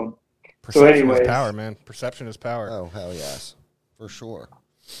valuable. So Perception anyways, is power, man. Perception is power. Oh, hell yes. For sure.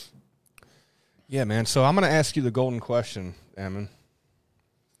 Yeah, man. So I'm going to ask you the golden question, Ammon.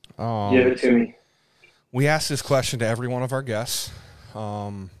 give it to me. We ask this question to every one of our guests.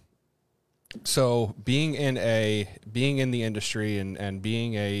 So being in the industry and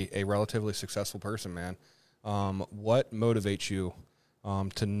being a relatively successful person, man, what motivates you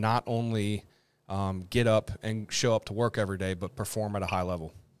to not only get up and show up to work every day, but perform at a high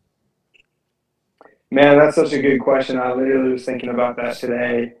level? Man, that's such a good question. I literally was thinking about that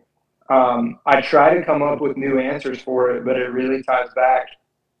today. I try to come up with new answers for it, but it really ties back.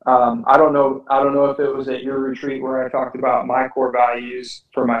 I don't know if it was at your retreat where I talked about my core values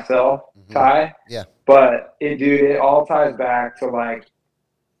for myself, Ty. Yeah. But it all ties back to like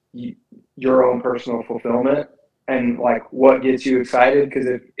your own personal fulfillment and like what gets you excited. Because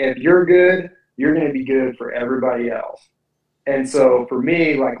if you're good, you're going to be good for everybody else. And so for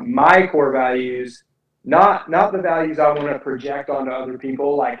me, like my core values, not the values I want to project onto other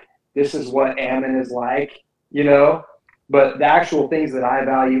people, like this is what Ammon is like, but the actual things that I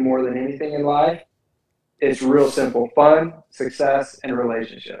value more than anything in life, it's real simple: fun, success, and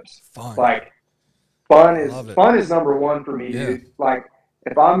relationships. Fun. Like fun is number one for me, dude. Like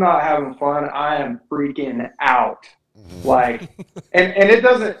if I'm not having fun, I am freaking out. Like, and it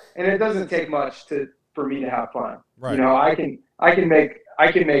doesn't take much for me to have fun. Right. I can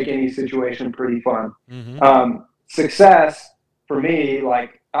make any situation pretty fun. Success for me,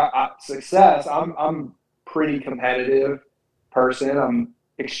 like success, I'm pretty competitive person. I'm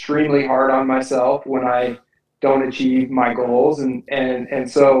extremely hard on myself when I don't achieve my goals.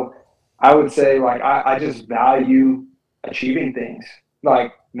 And so I would say like, I just value achieving things,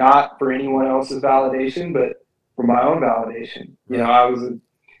 like not for anyone else's validation, but for my own validation. I was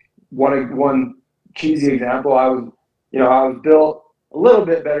one cheesy example. I was built a little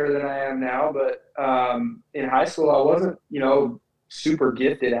bit better than I am now, but in high school I wasn't, super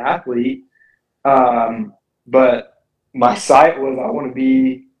gifted athlete. But my sight was I want to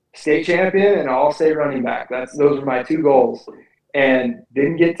be state champion and all-state running back. Those were my 2 goals. And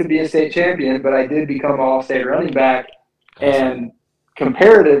didn't get to be a state champion, but I did become all-state running back. And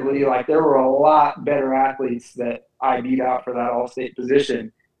comparatively, like there were a lot better athletes that I beat out for that all-state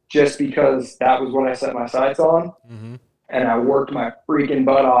position just because that was what I set my sights on. and I worked my freaking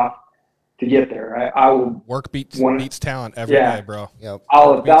butt off to get there. I will Work beats talent every day, bro. Yep.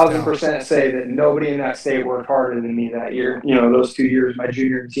 I'll 1,000% say that nobody in that state worked harder than me that year. You know, those 2 years, my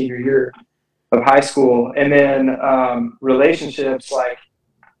junior and senior year of high school. And then relationships, like,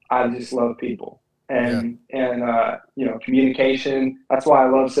 I just love people and you know, communication. That's why I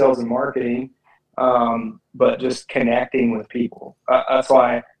love sales and marketing. But just connecting with people. That's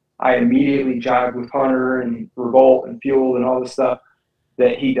why I immediately jive with Hunter and Revolt and Fueled and all the stuff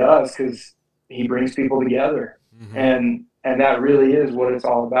that he does, because he brings people together. And that really is what it's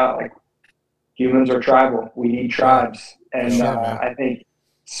all about. Like, humans are tribal. We need tribes. And sure, I think,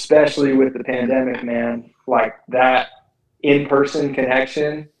 especially with the pandemic, man, like, that in-person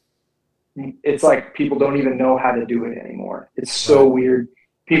connection, it's like people don't even know how to do it anymore. It's so weird.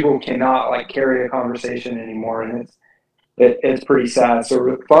 People cannot, like, carry a conversation anymore, and it's pretty sad.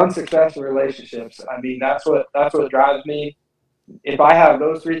 So fun, success, and relationships. I mean, that's what drives me. If I have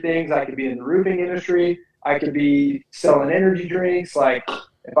those 3 things, I could be in the roofing industry. I could be selling energy drinks. Like,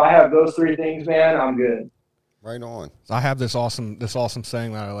 if I have those 3 things, man, I'm good. Right on. I have this awesome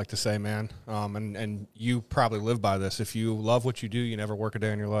saying that I like to say, man. And you probably live by this. If you love what you do, you never work a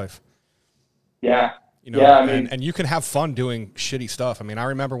day in your life. Yeah. You know, yeah, I mean, and you can have fun doing shitty stuff. I mean, I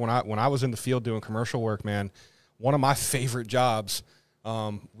remember when I was in the field doing commercial work, man, one of my favorite jobs,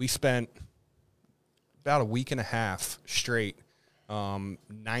 we spent about a week and a half straight,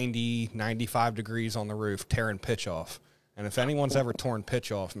 90, 95 degrees on the roof, tearing pitch off. And if anyone's ever torn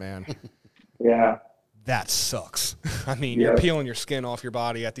pitch off, man, yeah, that sucks. I mean, you're peeling your skin off your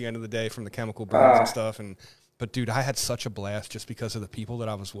body at the end of the day from the chemical burns and stuff. But dude, I had such a blast just because of the people that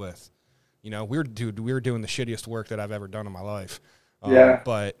I was with. You know, we were doing the shittiest work that I've ever done in my life.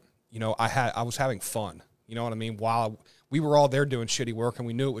 But you know, I was having fun. You know what I mean? While we were all there doing shitty work, and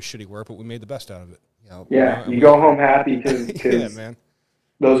we knew it was shitty work, but we made the best out of it. Yeah, you go home happy because yeah, man.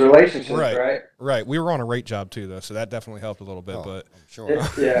 Those relationships, right? Right. We were on a rate job too, though, so that definitely helped a little bit. But I'm sure.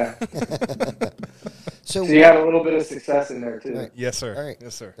 Yeah. So you had a little bit of success in there too. Right. Yes, sir. All right.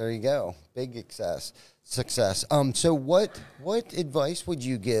 Yes, sir. There you go. Big success. So what advice would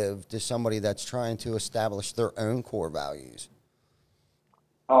you give to somebody that's trying to establish their own core values?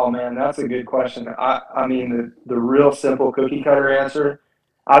 Oh man, that's a good question. I mean, the real simple cookie cutter answer,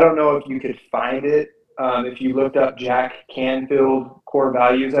 I don't know if you could find it. If you looked up Jack Canfield core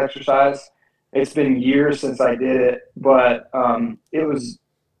values exercise, it's been years since I did it, but it was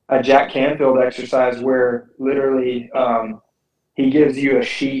a Jack Canfield exercise where literally he gives you a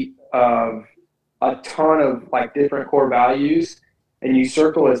sheet of a ton of, like, different core values, and you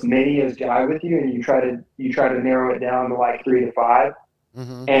circle as many as jive with you, and you try to narrow it down to like 3 to 5.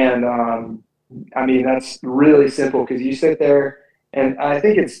 And I mean, that's really simple, because you sit there, and I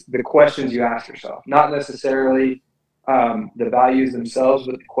think it's the questions you ask yourself, not necessarily the values themselves,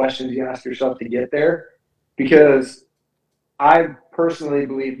 but the questions you ask yourself to get there. Because I personally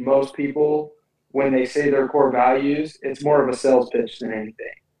believe most people, when they say their core values, it's more of a sales pitch than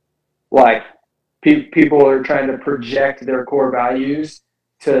anything. Like, people are trying to project their core values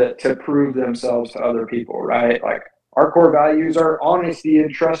to prove themselves to other people, right? Like, our core values are honesty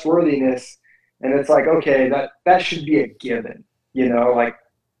and trustworthiness. And it's like, okay, that should be a given. You know, like,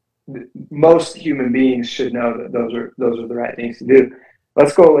 most human beings should know that those are the right things to do.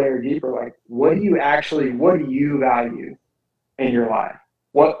 Let's go a layer deeper. Like, what do you value in your life?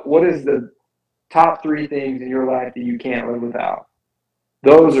 What is the top 3 things in your life that you can't live without?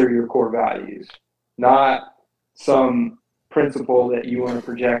 Those are your core values, not some principle that you want to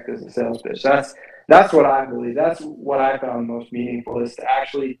project as a sales pitch. That's what I believe. That's what I found most meaningful, is to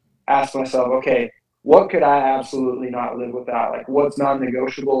actually ask myself, okay, what could I absolutely not live without? Like, what's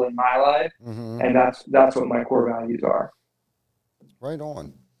non-negotiable in my life? And that's what my core values are. Right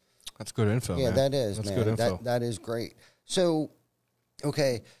on. That's good info. Yeah, man. that is. That's man. good info. That is great. So,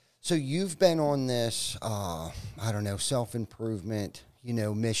 okay, so you've been on this, I don't know, self-improvement,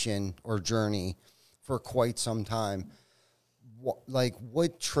 mission or journey for quite some time.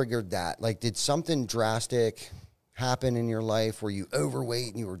 What triggered that? Like, did something drastic happen in your life where you overweight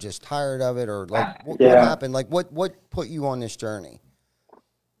and you were just tired of it, or like what happened? Like, what put you on this journey?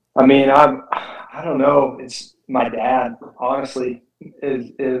 I mean, I don't know. It's my dad, honestly,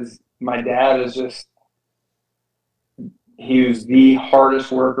 my dad is just, he was the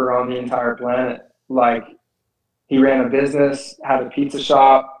hardest worker on the entire planet. Like, he ran a business, had a pizza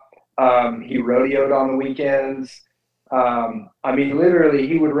shop. He rodeoed on the weekends. I mean, literally,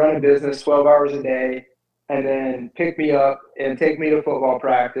 he would run a business 12 hours a day and then pick me up and take me to football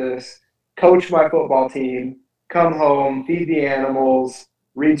practice, coach my football team, come home, feed the animals,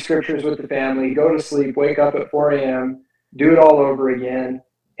 read scriptures with the family, go to sleep, wake up at 4 a.m., do it all over again.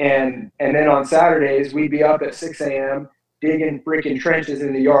 And then on Saturdays, we'd be up at 6 a.m. digging freaking trenches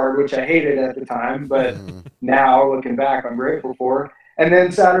in the yard, which I hated at the time, but now looking back, I'm grateful for. And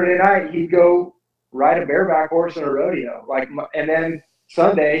then Saturday night, he'd go ride a bareback horse in a rodeo. And then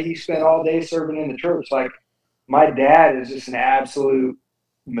Sunday, he spent all day serving in the church. Like, my dad is just an absolute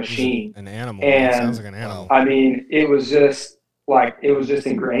machine. An animal. And sounds like an animal. I mean, it was just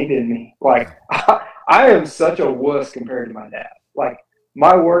ingrained in me. Like, I am such a wuss compared to my dad. Like,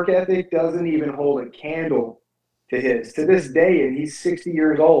 my work ethic doesn't even hold a candle to his to this day, and he's 60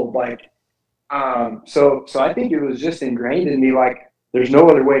 years old. Like, so I think it was just ingrained in me. Like, there's no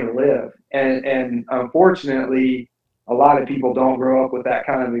other way to live, and unfortunately, a lot of people don't grow up with that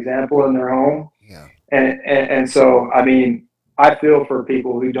kind of example in their home. Yeah. And so, I mean, I feel for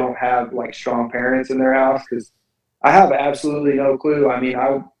people who don't have like strong parents in their house, because I have absolutely no clue. I mean,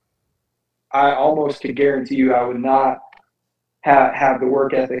 I almost could guarantee you I would not have the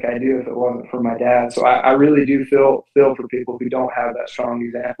work ethic I do if it wasn't for my dad. So I really do feel for people who don't have that strong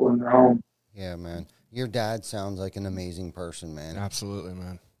example in their home. Yeah, man. Your dad sounds like an amazing person, man. Absolutely,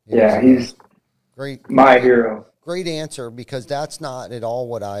 man. Yeah, he's great. My hero. Great answer, because that's not at all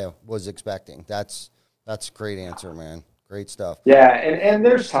what I was expecting. That's a great answer, man. Great stuff. Yeah, and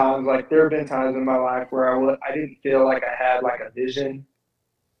there's times, like, there have been times in my life where I didn't feel like I had like a vision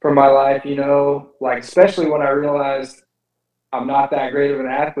for my life, you know, like, especially when I realized I'm not that great of an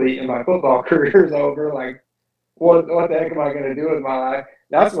athlete and my football career is over. Like, what the heck am I going to do with my life?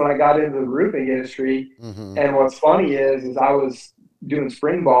 That's when I got into the roofing industry. Mm-hmm. And what's funny is I was doing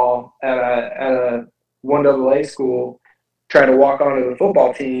spring ball at a 1AA school, trying to walk onto the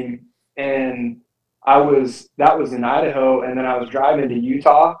football team, and that was in Idaho, and then I was driving to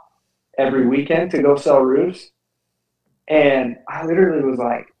Utah every weekend to go sell roofs. And I literally was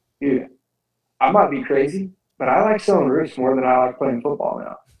like, dude, I might be crazy, but I like selling roofs more than I like playing football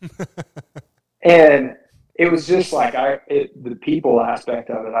now. And it was just like the people aspect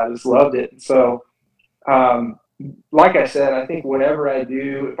of it. I just loved it. And so, like I said, I think whatever I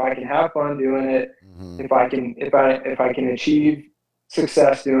do, if I can have fun doing it, if I can achieve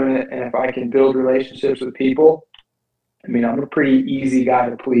success doing it, and if I can build relationships with people, I mean, I'm a pretty easy guy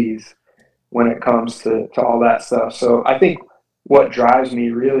to please when it comes to all that stuff. So I think what drives me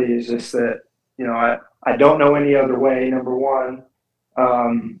really is just that, you know, I don't know any other way, number one.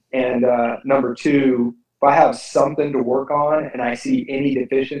 And number two, if I have something to work on and I see any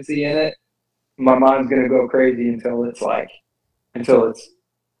deficiency in it, my mind's going to go crazy until it's,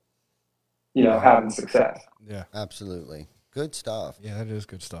 you know, having success. Yeah, Absolutely. Good stuff. yeah, that is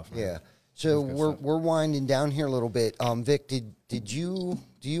good stuff, man. Yeah. So we're winding down here a little bit. Vic, do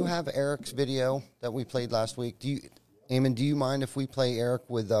you have Eric's video that we played last week? Ammon, do you mind if we play Eric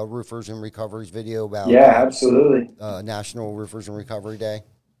with Roofers and Recovery's video about absolutely, National Roofers and Recovery Day?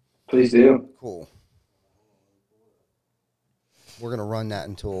 Please do. Cool. We're gonna run that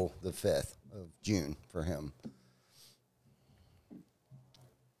until the 5th of June for him.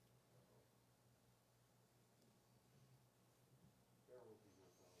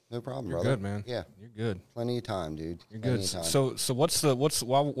 No problem, You're brother. good, man. Yeah, You're good. plenty of time, dude. You're Plenty good. of time. So what's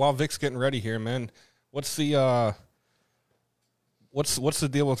while Vic's getting ready here, man? What's the what's the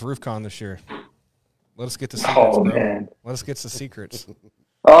deal with RoofCon this year? Let us get the secrets, bro. Man. Let us get the secrets.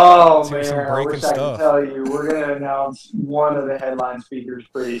 Oh, Let's hear man, some I breaking wish I stuff. could tell you. We're going to announce one of the headline speakers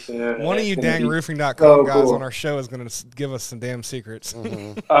pretty soon. One of you It's gonna be dangroofing.com so guys cool. on our show is going to give us some damn secrets.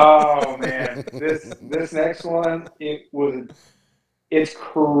 Oh, man. This next one, it's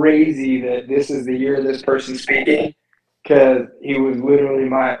crazy that this is the year this person's speaking, because he was literally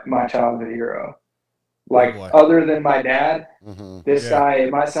my childhood hero. Like, boy. other than my dad, this Yeah. guy, it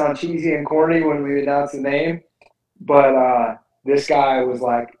might sound cheesy and corny when we announce the name, but this guy was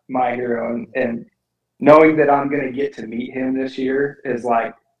like my hero. And knowing that I'm going to get to meet him this year is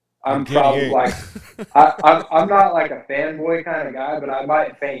like, I'm probably like, I'm not like a fanboy kind of guy, but I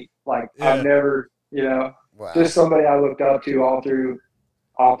might faint. Like, Yeah. I've never, you know, Wow. just somebody I looked up to all through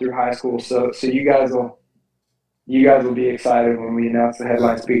high school. So you guys will be excited when we announce the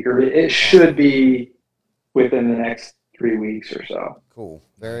headline speaker. It should be within the next 3 weeks or so. Cool.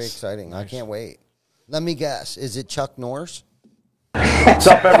 Very exciting. I can't wait. Let me guess. Is it Chuck Norris? What's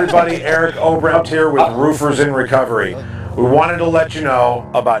up, everybody? Eric Obrecht here with Roofers in Recovery. We wanted to let you know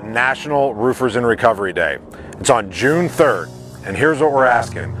about National Roofers in Recovery Day. It's on June 3rd, and here's what we're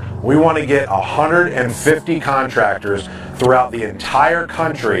asking. We want to get 150 contractors throughout the entire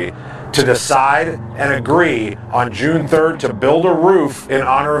country to decide and agree on June 3rd to build a roof in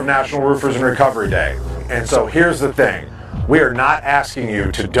honor of National Roofers in Recovery Day. And so here's the thing. We are not asking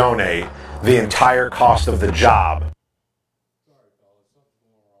you to donate the entire cost of the job.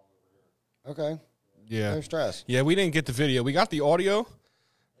 Okay. Yeah. No stress. Yeah, we didn't get the video. We got the audio. It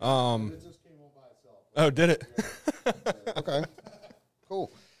just came on by itself. Oh, did it? Okay.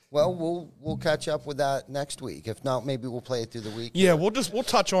 Cool. Well, we'll catch up with that next week. If not, maybe we'll play it through the week. Yeah, we'll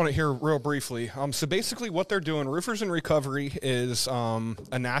touch on it here real briefly. So basically, what they're doing, Roofers in Recovery, is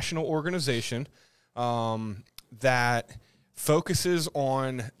a national organization that focuses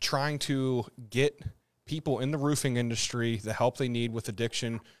on trying to get people in the roofing industry the help they need with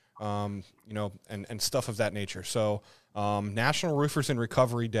addiction, and stuff of that nature. So, National Roofers in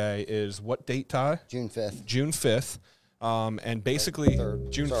Recovery Day is what date, Ty? June 5th. June 5th. And basically,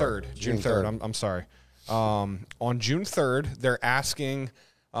 June 3rd. June 3rd. I'm sorry. On June 3rd, they're asking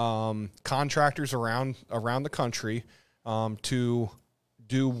contractors around the country to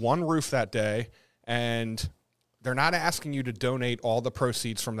do one roof that day, and they're not asking you to donate all the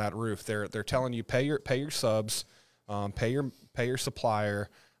proceeds from that roof. They're telling you pay your subs, pay your supplier,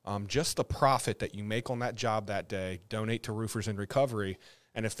 just the profit that you make on that job that day. Donate to Roofers in Recovery,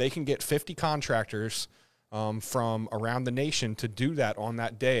 and if they can get 50 contractors from around the nation to do that on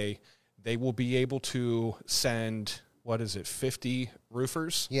that day, they will be able to send, 50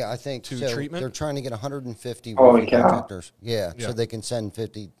 roofers? Yeah, I think to so. treatment? They're trying to get 150 Holy roofing cow. contractors. Yeah, Yeah. so they can send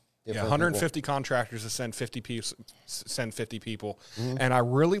 50 Yeah, different 150 contractors to send 50 people. And I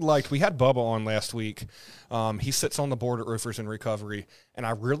really liked, we had Bubba on last week. He sits on the board at Roofers in Recovery, and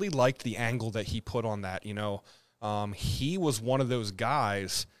I really liked the angle that he put on that. He was one of those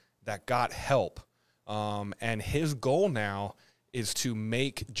guys that got help. And his goal now is to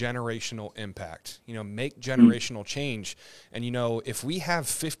make generational impact, make generational change. And, if we have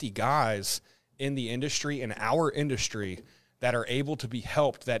 50 guys in the industry, in our industry, that are able to be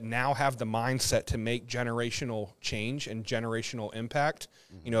helped, that now have the mindset to make generational change and generational impact,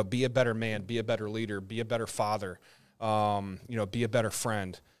 be a better man, be a better leader, be a better father, be a better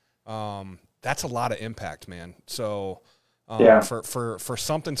friend. That's a lot of impact, man. So, for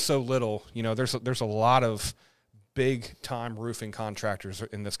something so little, there's a lot of big time roofing contractors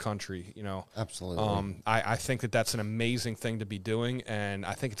in this country, Absolutely. I think that's an amazing thing to be doing, and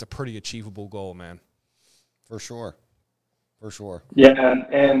I think it's a pretty achievable goal, man. For sure. Yeah,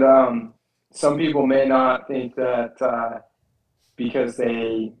 and some people may not think that because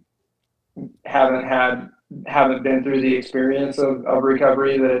they haven't been through the experience of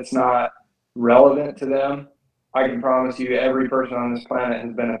recovery, that it's not relevant to them. I can promise you, every person on this planet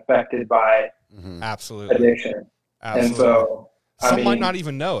has been affected by Absolutely addiction. Absolutely. And so, some might not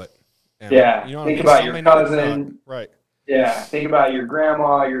even know it. Yeah. You know think what I about mean? your Some may not cousin. right. Yeah. Think about your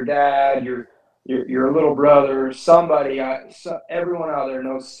grandma, your dad, your little brother, somebody. Everyone out there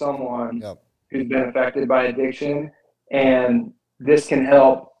knows someone who's been affected by addiction, and this can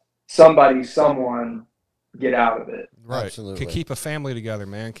help someone get out of it. Right. Absolutely. Can keep a family together,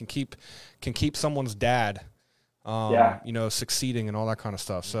 man. Can keep someone's dad, succeeding and all that kind of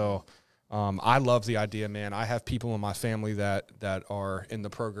stuff. So, I love the idea, man. I have people in my family that are in the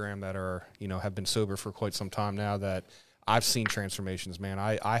program that are, have been sober for quite some time now, that I've seen transformations, man.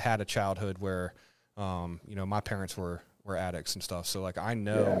 I had a childhood where, my parents were addicts and stuff. So, like, I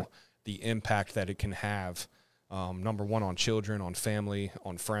know the impact that it can have, number one, on children, on family,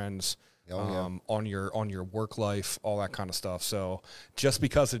 on friends, on your work life, all that kind of stuff. So just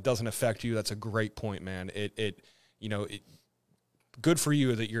because it doesn't affect you, that's a great point, man. It good for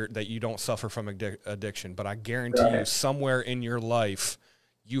you that you don't suffer from addiction, but I guarantee you somewhere in your life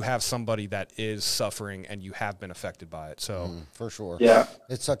you have somebody that is suffering and you have been affected by it. So for sure. Yeah.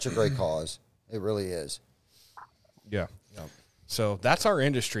 It's such a great cause. It really is. Yeah. Yep. So that's our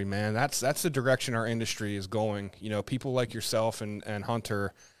industry, man. That's the direction our industry is going. People like yourself and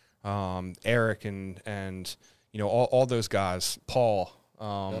Hunter, Eric and all those guys, Paul,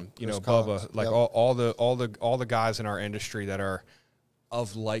 Bubba, like all the guys in our industry that are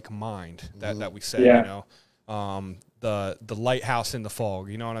of like mind that we say, the lighthouse in the fog,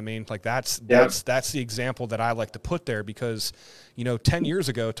 you know what I mean? Like that's the example that I like to put there, because 10 years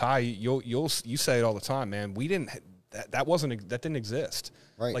ago, Ty, you say it all the time, man. We didn't that didn't exist.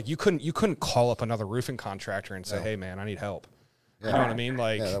 Right. Like you couldn't call up another roofing contractor and say, hey man, I need help. You know what I mean?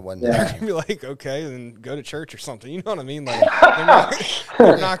 Like, you'd be like, okay, then go to church or something. You know what I mean? Like,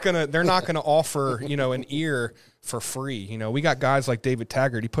 they're not gonna offer, an ear for free. We got guys like David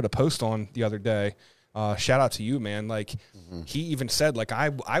Taggart. He put a post on the other day. Shout out to you, man. Like, he even said, like,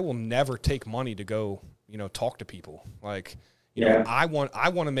 I will never take money to go, talk to people. Like, I want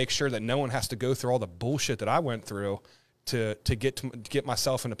to make sure that no one has to go through all the bullshit that I went through to get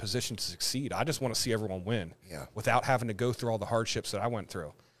myself in a position to succeed. I just want to see everyone win without having to go through all the hardships that I went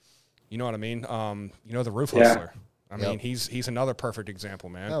through. You know what I mean? The Roof Hustler. I mean, he's another perfect example,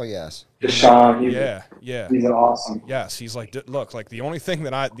 man. Oh yes. Deshaun, He's an awesome. Yes, he's like, look, like the only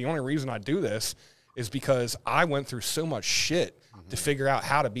reason I do this is because I went through so much shit to figure out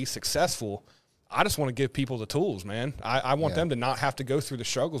how to be successful. I just want to give people the tools, man. I want them to not have to go through the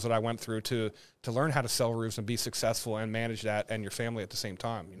struggles that I went through to learn how to sell roofs and be successful and manage that and your family at the same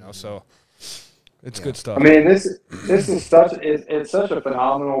time, you know. So it's good stuff. I mean, this is it's such a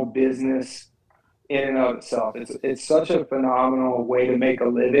phenomenal business in and of itself. It's such a phenomenal way to make a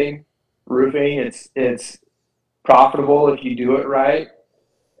living. Roofing, it's profitable if you do it right.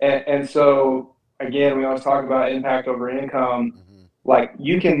 And so again, we always talk about impact over income. Like,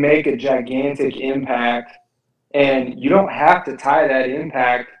 you can make a gigantic impact, and you don't have to tie that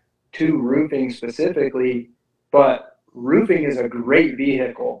impact to roofing specifically, but roofing is a great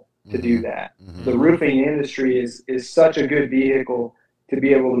vehicle to do that. The roofing industry is such a good vehicle to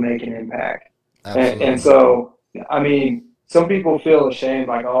be able to make an impact. And so, I mean, some people feel ashamed,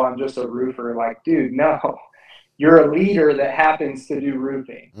 like, oh, I'm just a roofer. Like, dude, no, you're a leader that happens to do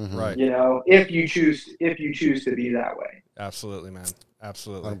roofing. Right. You know, if you choose to be that way. Absolutely, man.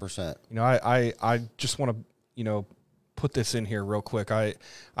 Absolutely. 100%. You know, I just want to, you know, put this in here real quick. I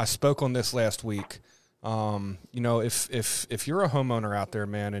spoke on this last week. You know, if you're a homeowner out there,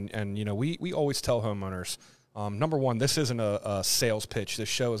 man, and you know, we always tell homeowners, number one, this isn't a sales pitch. This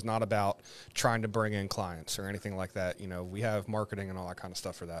show is not about trying to bring in clients or anything like that. You know, we have marketing and all that kind of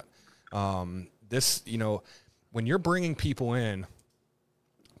stuff for that. This, you know, when you're bringing people in,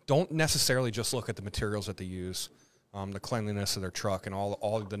 don't necessarily just look at the materials that they use, the cleanliness of their truck, and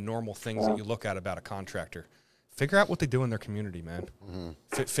all the normal things that you look at about a contractor. Figure out what they do in their community, man.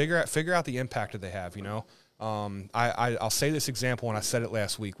 Figure out the impact that they have. You know, I'll say this example, and I said it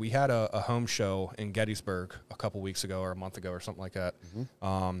last week. We had a home show in Gettysburg a couple weeks ago or a month ago or something like that,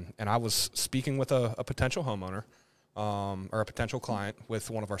 and I was speaking with a potential homeowner or a potential client with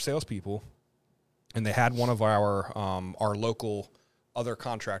one of our salespeople, and they had one of our local other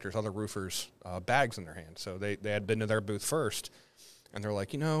contractors, other roofers, bags in their hand. So they had been to their booth first, and they're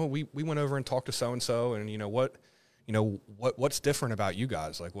like, you know, we went over and talked to so-and-so, and what's different about you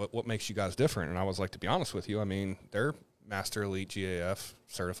guys? Like, what makes you guys different? And I was like, to be honest with you, I mean, they're Master Elite GAF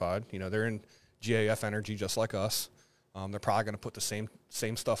certified. You know, they're in GAF energy just like us. They're probably going to put the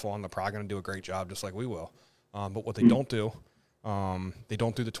same stuff on. They're probably going to do a great job just like we will. But what they don't do, they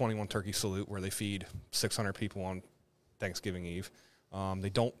don't do the 21 turkey salute where they feed 600 people on Thanksgiving Eve. They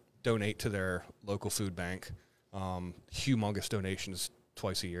don't donate to their local food bank, humongous donations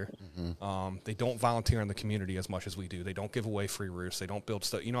twice a year. They don't volunteer in the community as much as we do. They don't give away free roofs. They don't build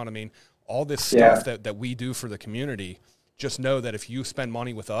stuff. You know what I mean? All this stuff that we do for the community, just know that if you spend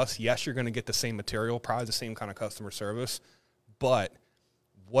money with us, yes, you're going to get the same material, probably the same kind of customer service, but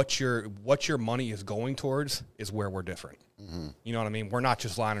what your money is going towards is where we're different. You know what I mean? We're not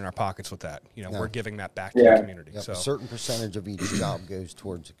just lining our pockets with that. You know, we're giving that back to the community. Yep. So a certain percentage of each job goes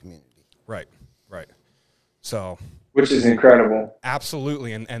towards the community. Right. So, which is incredible.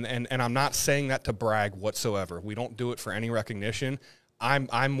 Absolutely. And I'm not saying that to brag whatsoever. We don't do it for any recognition.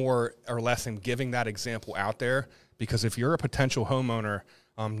 I'm more or less in giving that example out there because if you're a potential homeowner,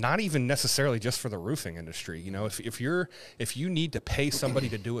 not even necessarily just for the roofing industry, you know, if you need to pay somebody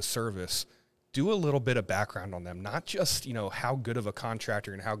to do a service, do a little bit of background on them, not just, you know, how good of a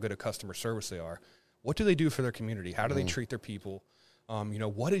contractor and how good a customer service they are. What do they do for their community? How do they treat their people? You know,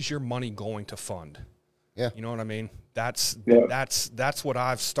 what is your money going to fund? Yeah. You know what I mean? That's what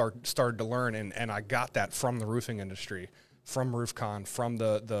I've started to learn, and I got that from the roofing industry, from RoofCon, from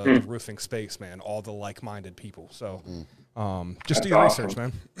the roofing space, man, all the like-minded people. So just do your research,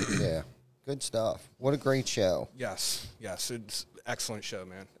 man. Yeah. Good stuff. What a great show. Yes. It's excellent show,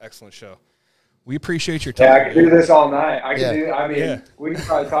 man. Excellent show. We appreciate your time. Yeah, I could do this all night. We could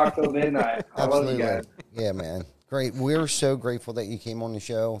probably talk till midnight. I love you guys. Yeah, man. Great. We're so grateful that you came on the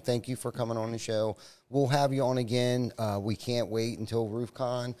show. Thank you for coming on the show. We'll have you on again. We can't wait until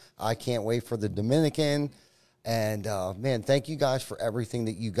RoofCon. I can't wait for the Dominican. And, man, thank you guys for everything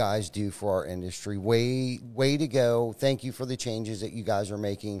that you guys do for our industry. Way to go. Thank you for the changes that you guys are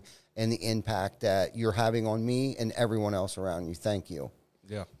making and the impact that you're having on me and everyone else around you. Thank you.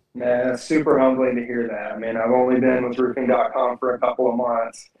 Yeah. Man, that's super humbling to hear that. I mean, I've only been with roofing.com for a couple of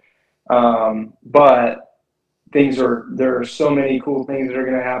months. But there are so many cool things that are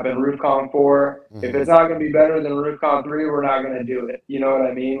going to happen. RoofCon 4, if it's not going to be better than RoofCon 3, we're not going to do it. You know what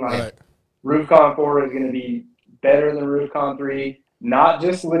I mean? Like, RoofCon 4 is going to be better than RoofCon 3, not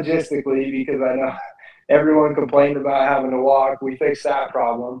just logistically, because I know everyone complained about having to walk. We fixed that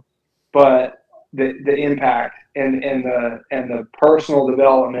problem. But the impact and the personal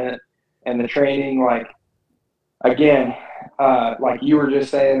development and the training, like, again, like you were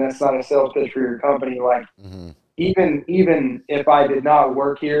just saying, that's not a sales pitch for your company. Like even if I did not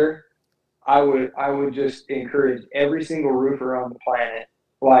work here, I would just encourage every single roofer on the planet,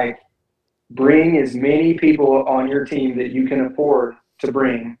 like, bring as many people on your team that you can afford to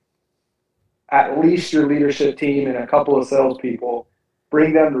bring. At least your leadership team and a couple of salespeople,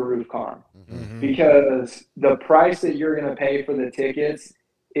 bring them to RoofCon. Because the price that you're going to pay for the tickets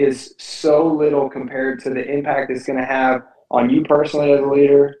is so little compared to the impact it's going to have on you personally as a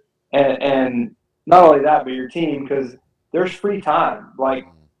leader, and not only that, but your team, because there's free time. Like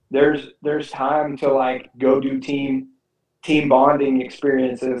there's time to like go do team bonding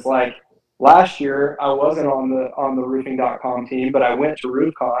experiences. Like last year, I wasn't on the roofing.com team, but I went to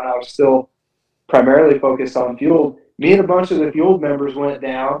RoofCon. I was still primarily focused on Fueled. Me and a bunch of the Fueled members went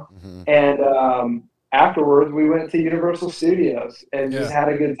down, and afterwards we went to Universal Studios and just had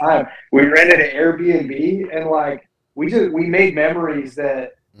a good time. We rented an Airbnb, and like we made memories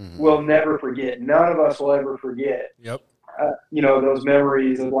that we'll never forget. None of us will ever forget. Yep. You know, those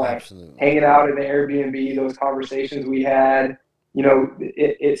memories of like hanging out in the Airbnb, those conversations we had. You know,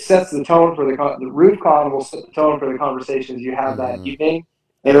 it sets the tone for the RoofCon will set the tone for the conversations you have that evening,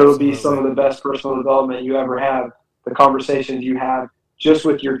 and it'll be some of the best personal development you ever have. The conversations you have just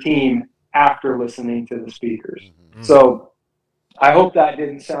with your team after listening to the speakers. So I hope that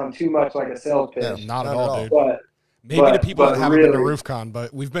didn't sound too much like a sales pitch. No, not at all, dude. But maybe the people that haven't really been to RoofCon,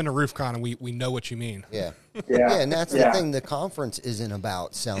 but we've been to RoofCon and we know what you mean. Yeah, and that's the thing. The conference isn't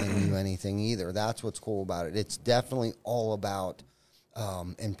about selling you anything either. That's what's cool about it. It's definitely all about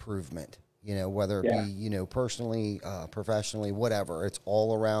improvement. You know, whether it be, you know, personally, professionally, whatever. It's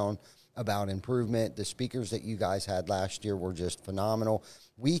all around about improvement. The speakers that you guys had last year were just phenomenal.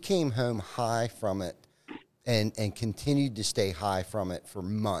 We came home high from it and continued to stay high from it for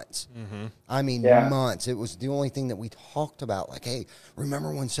months. I mean, months. It was the only thing that we talked about. Like, hey,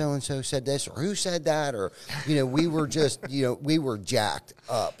 remember when so-and-so said this, or who said that? Or, you know, we were just, you know, we were jacked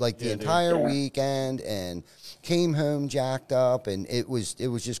up like the entire weekend, and came home jacked up, and it was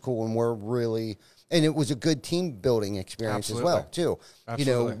just cool. And we're really, and it was a good team building experience as well too. You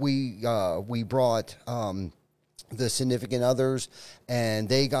know, we brought the significant others, and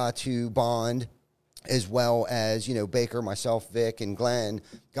they got to bond, as well as, you know, Baker, myself, Vic, and Glenn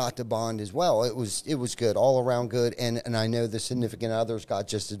got to bond as well. It was good, all around good, and I know the significant others got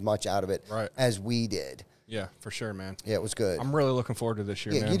just as much out of it as we did. Yeah, for sure, man. Yeah, it was good. I'm really looking forward to this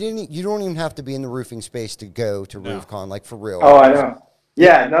year, man. You don't even have to be in the roofing space to go to RoofCon, like, for real. Oh, I know.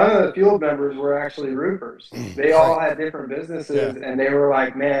 Yeah, none of the Fueled members were actually roofers. They all had different businesses, and they were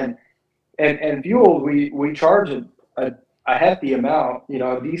like, man, and Fueled, we charge a hefty amount, you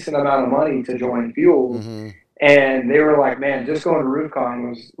know, a decent amount of money to join Fueled. And they were like, man, just going to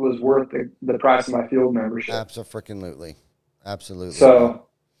RoofCon was worth the price of my Fueled membership. Absolutely.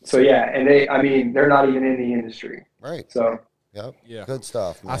 So yeah, and they're not even in the industry. Right. So good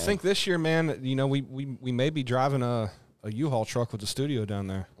stuff, man. I think this year, man, you know, we may be driving a U-Haul truck with the studio down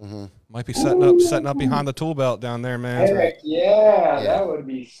there. Might be setting up behind the tool belt down there, man. Heck yeah, that would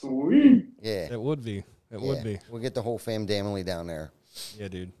be sweet. Yeah, it would be. It would be. We'll get the whole fam family down there. Yeah,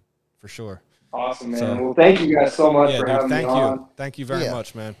 dude, for sure. Awesome, man. Well, thank you guys so much for having me on. Thank you very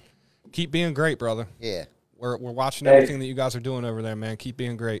much, man. Keep being great, brother. Yeah. We're watching everything that you guys are doing over there, man. Keep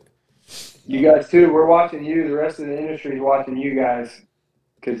being great. You guys, too. We're watching you. The rest of the industry is watching you guys.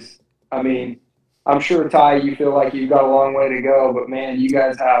 Because, I mean, I'm sure, Ty, you feel like you've got a long way to go. But, man, you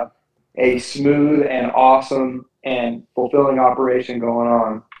guys have a smooth and awesome and fulfilling operation going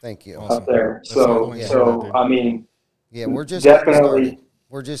on. Thank you. Up there. So I mean, we're just definitely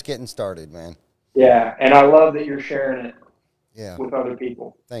we're just getting started, man. Yeah, and I love that you're sharing it. Yeah. With other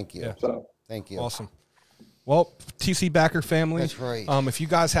people. Thank you. Yeah. So thank you. Awesome. Well, TC Backer family. That's right. If you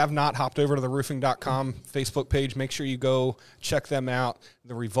guys have not hopped over to the roofing.com Facebook page, make sure you go check them out.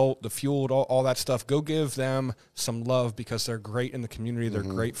 The Revolt, the Fueled, all that stuff. Go give them some love, because they're great in the community. They're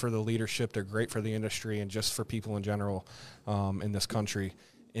great for the leadership. They're great for the industry and just for people in general in this country.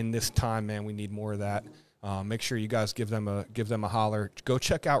 In this time, man, we need more of that. Make sure you guys give them a holler. Go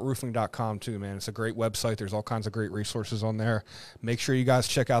check out roofing.com too, man. It's a great website. There's all kinds of great resources on there. Make sure you guys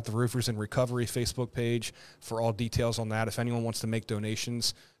check out the Roofers in Recovery Facebook page for all details on that. If anyone wants to make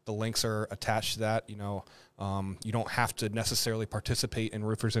donations, the links are attached to that. You know, you don't have to necessarily participate in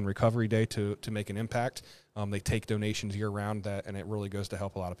Roofers in Recovery Day to make an impact. They take donations year round, and it really goes to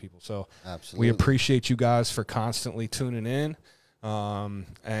help a lot of people. So absolutely, we appreciate you guys for constantly tuning in.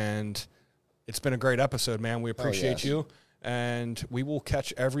 And it's been a great episode, man. We appreciate you. And we will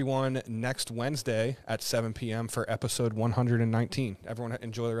catch everyone next Wednesday at 7 p.m. for episode 119. Everyone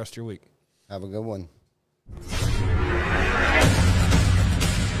enjoy the rest of your week. Have a good one.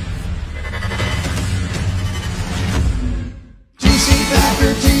 TC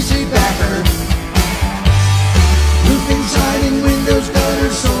Backer, TC Backer.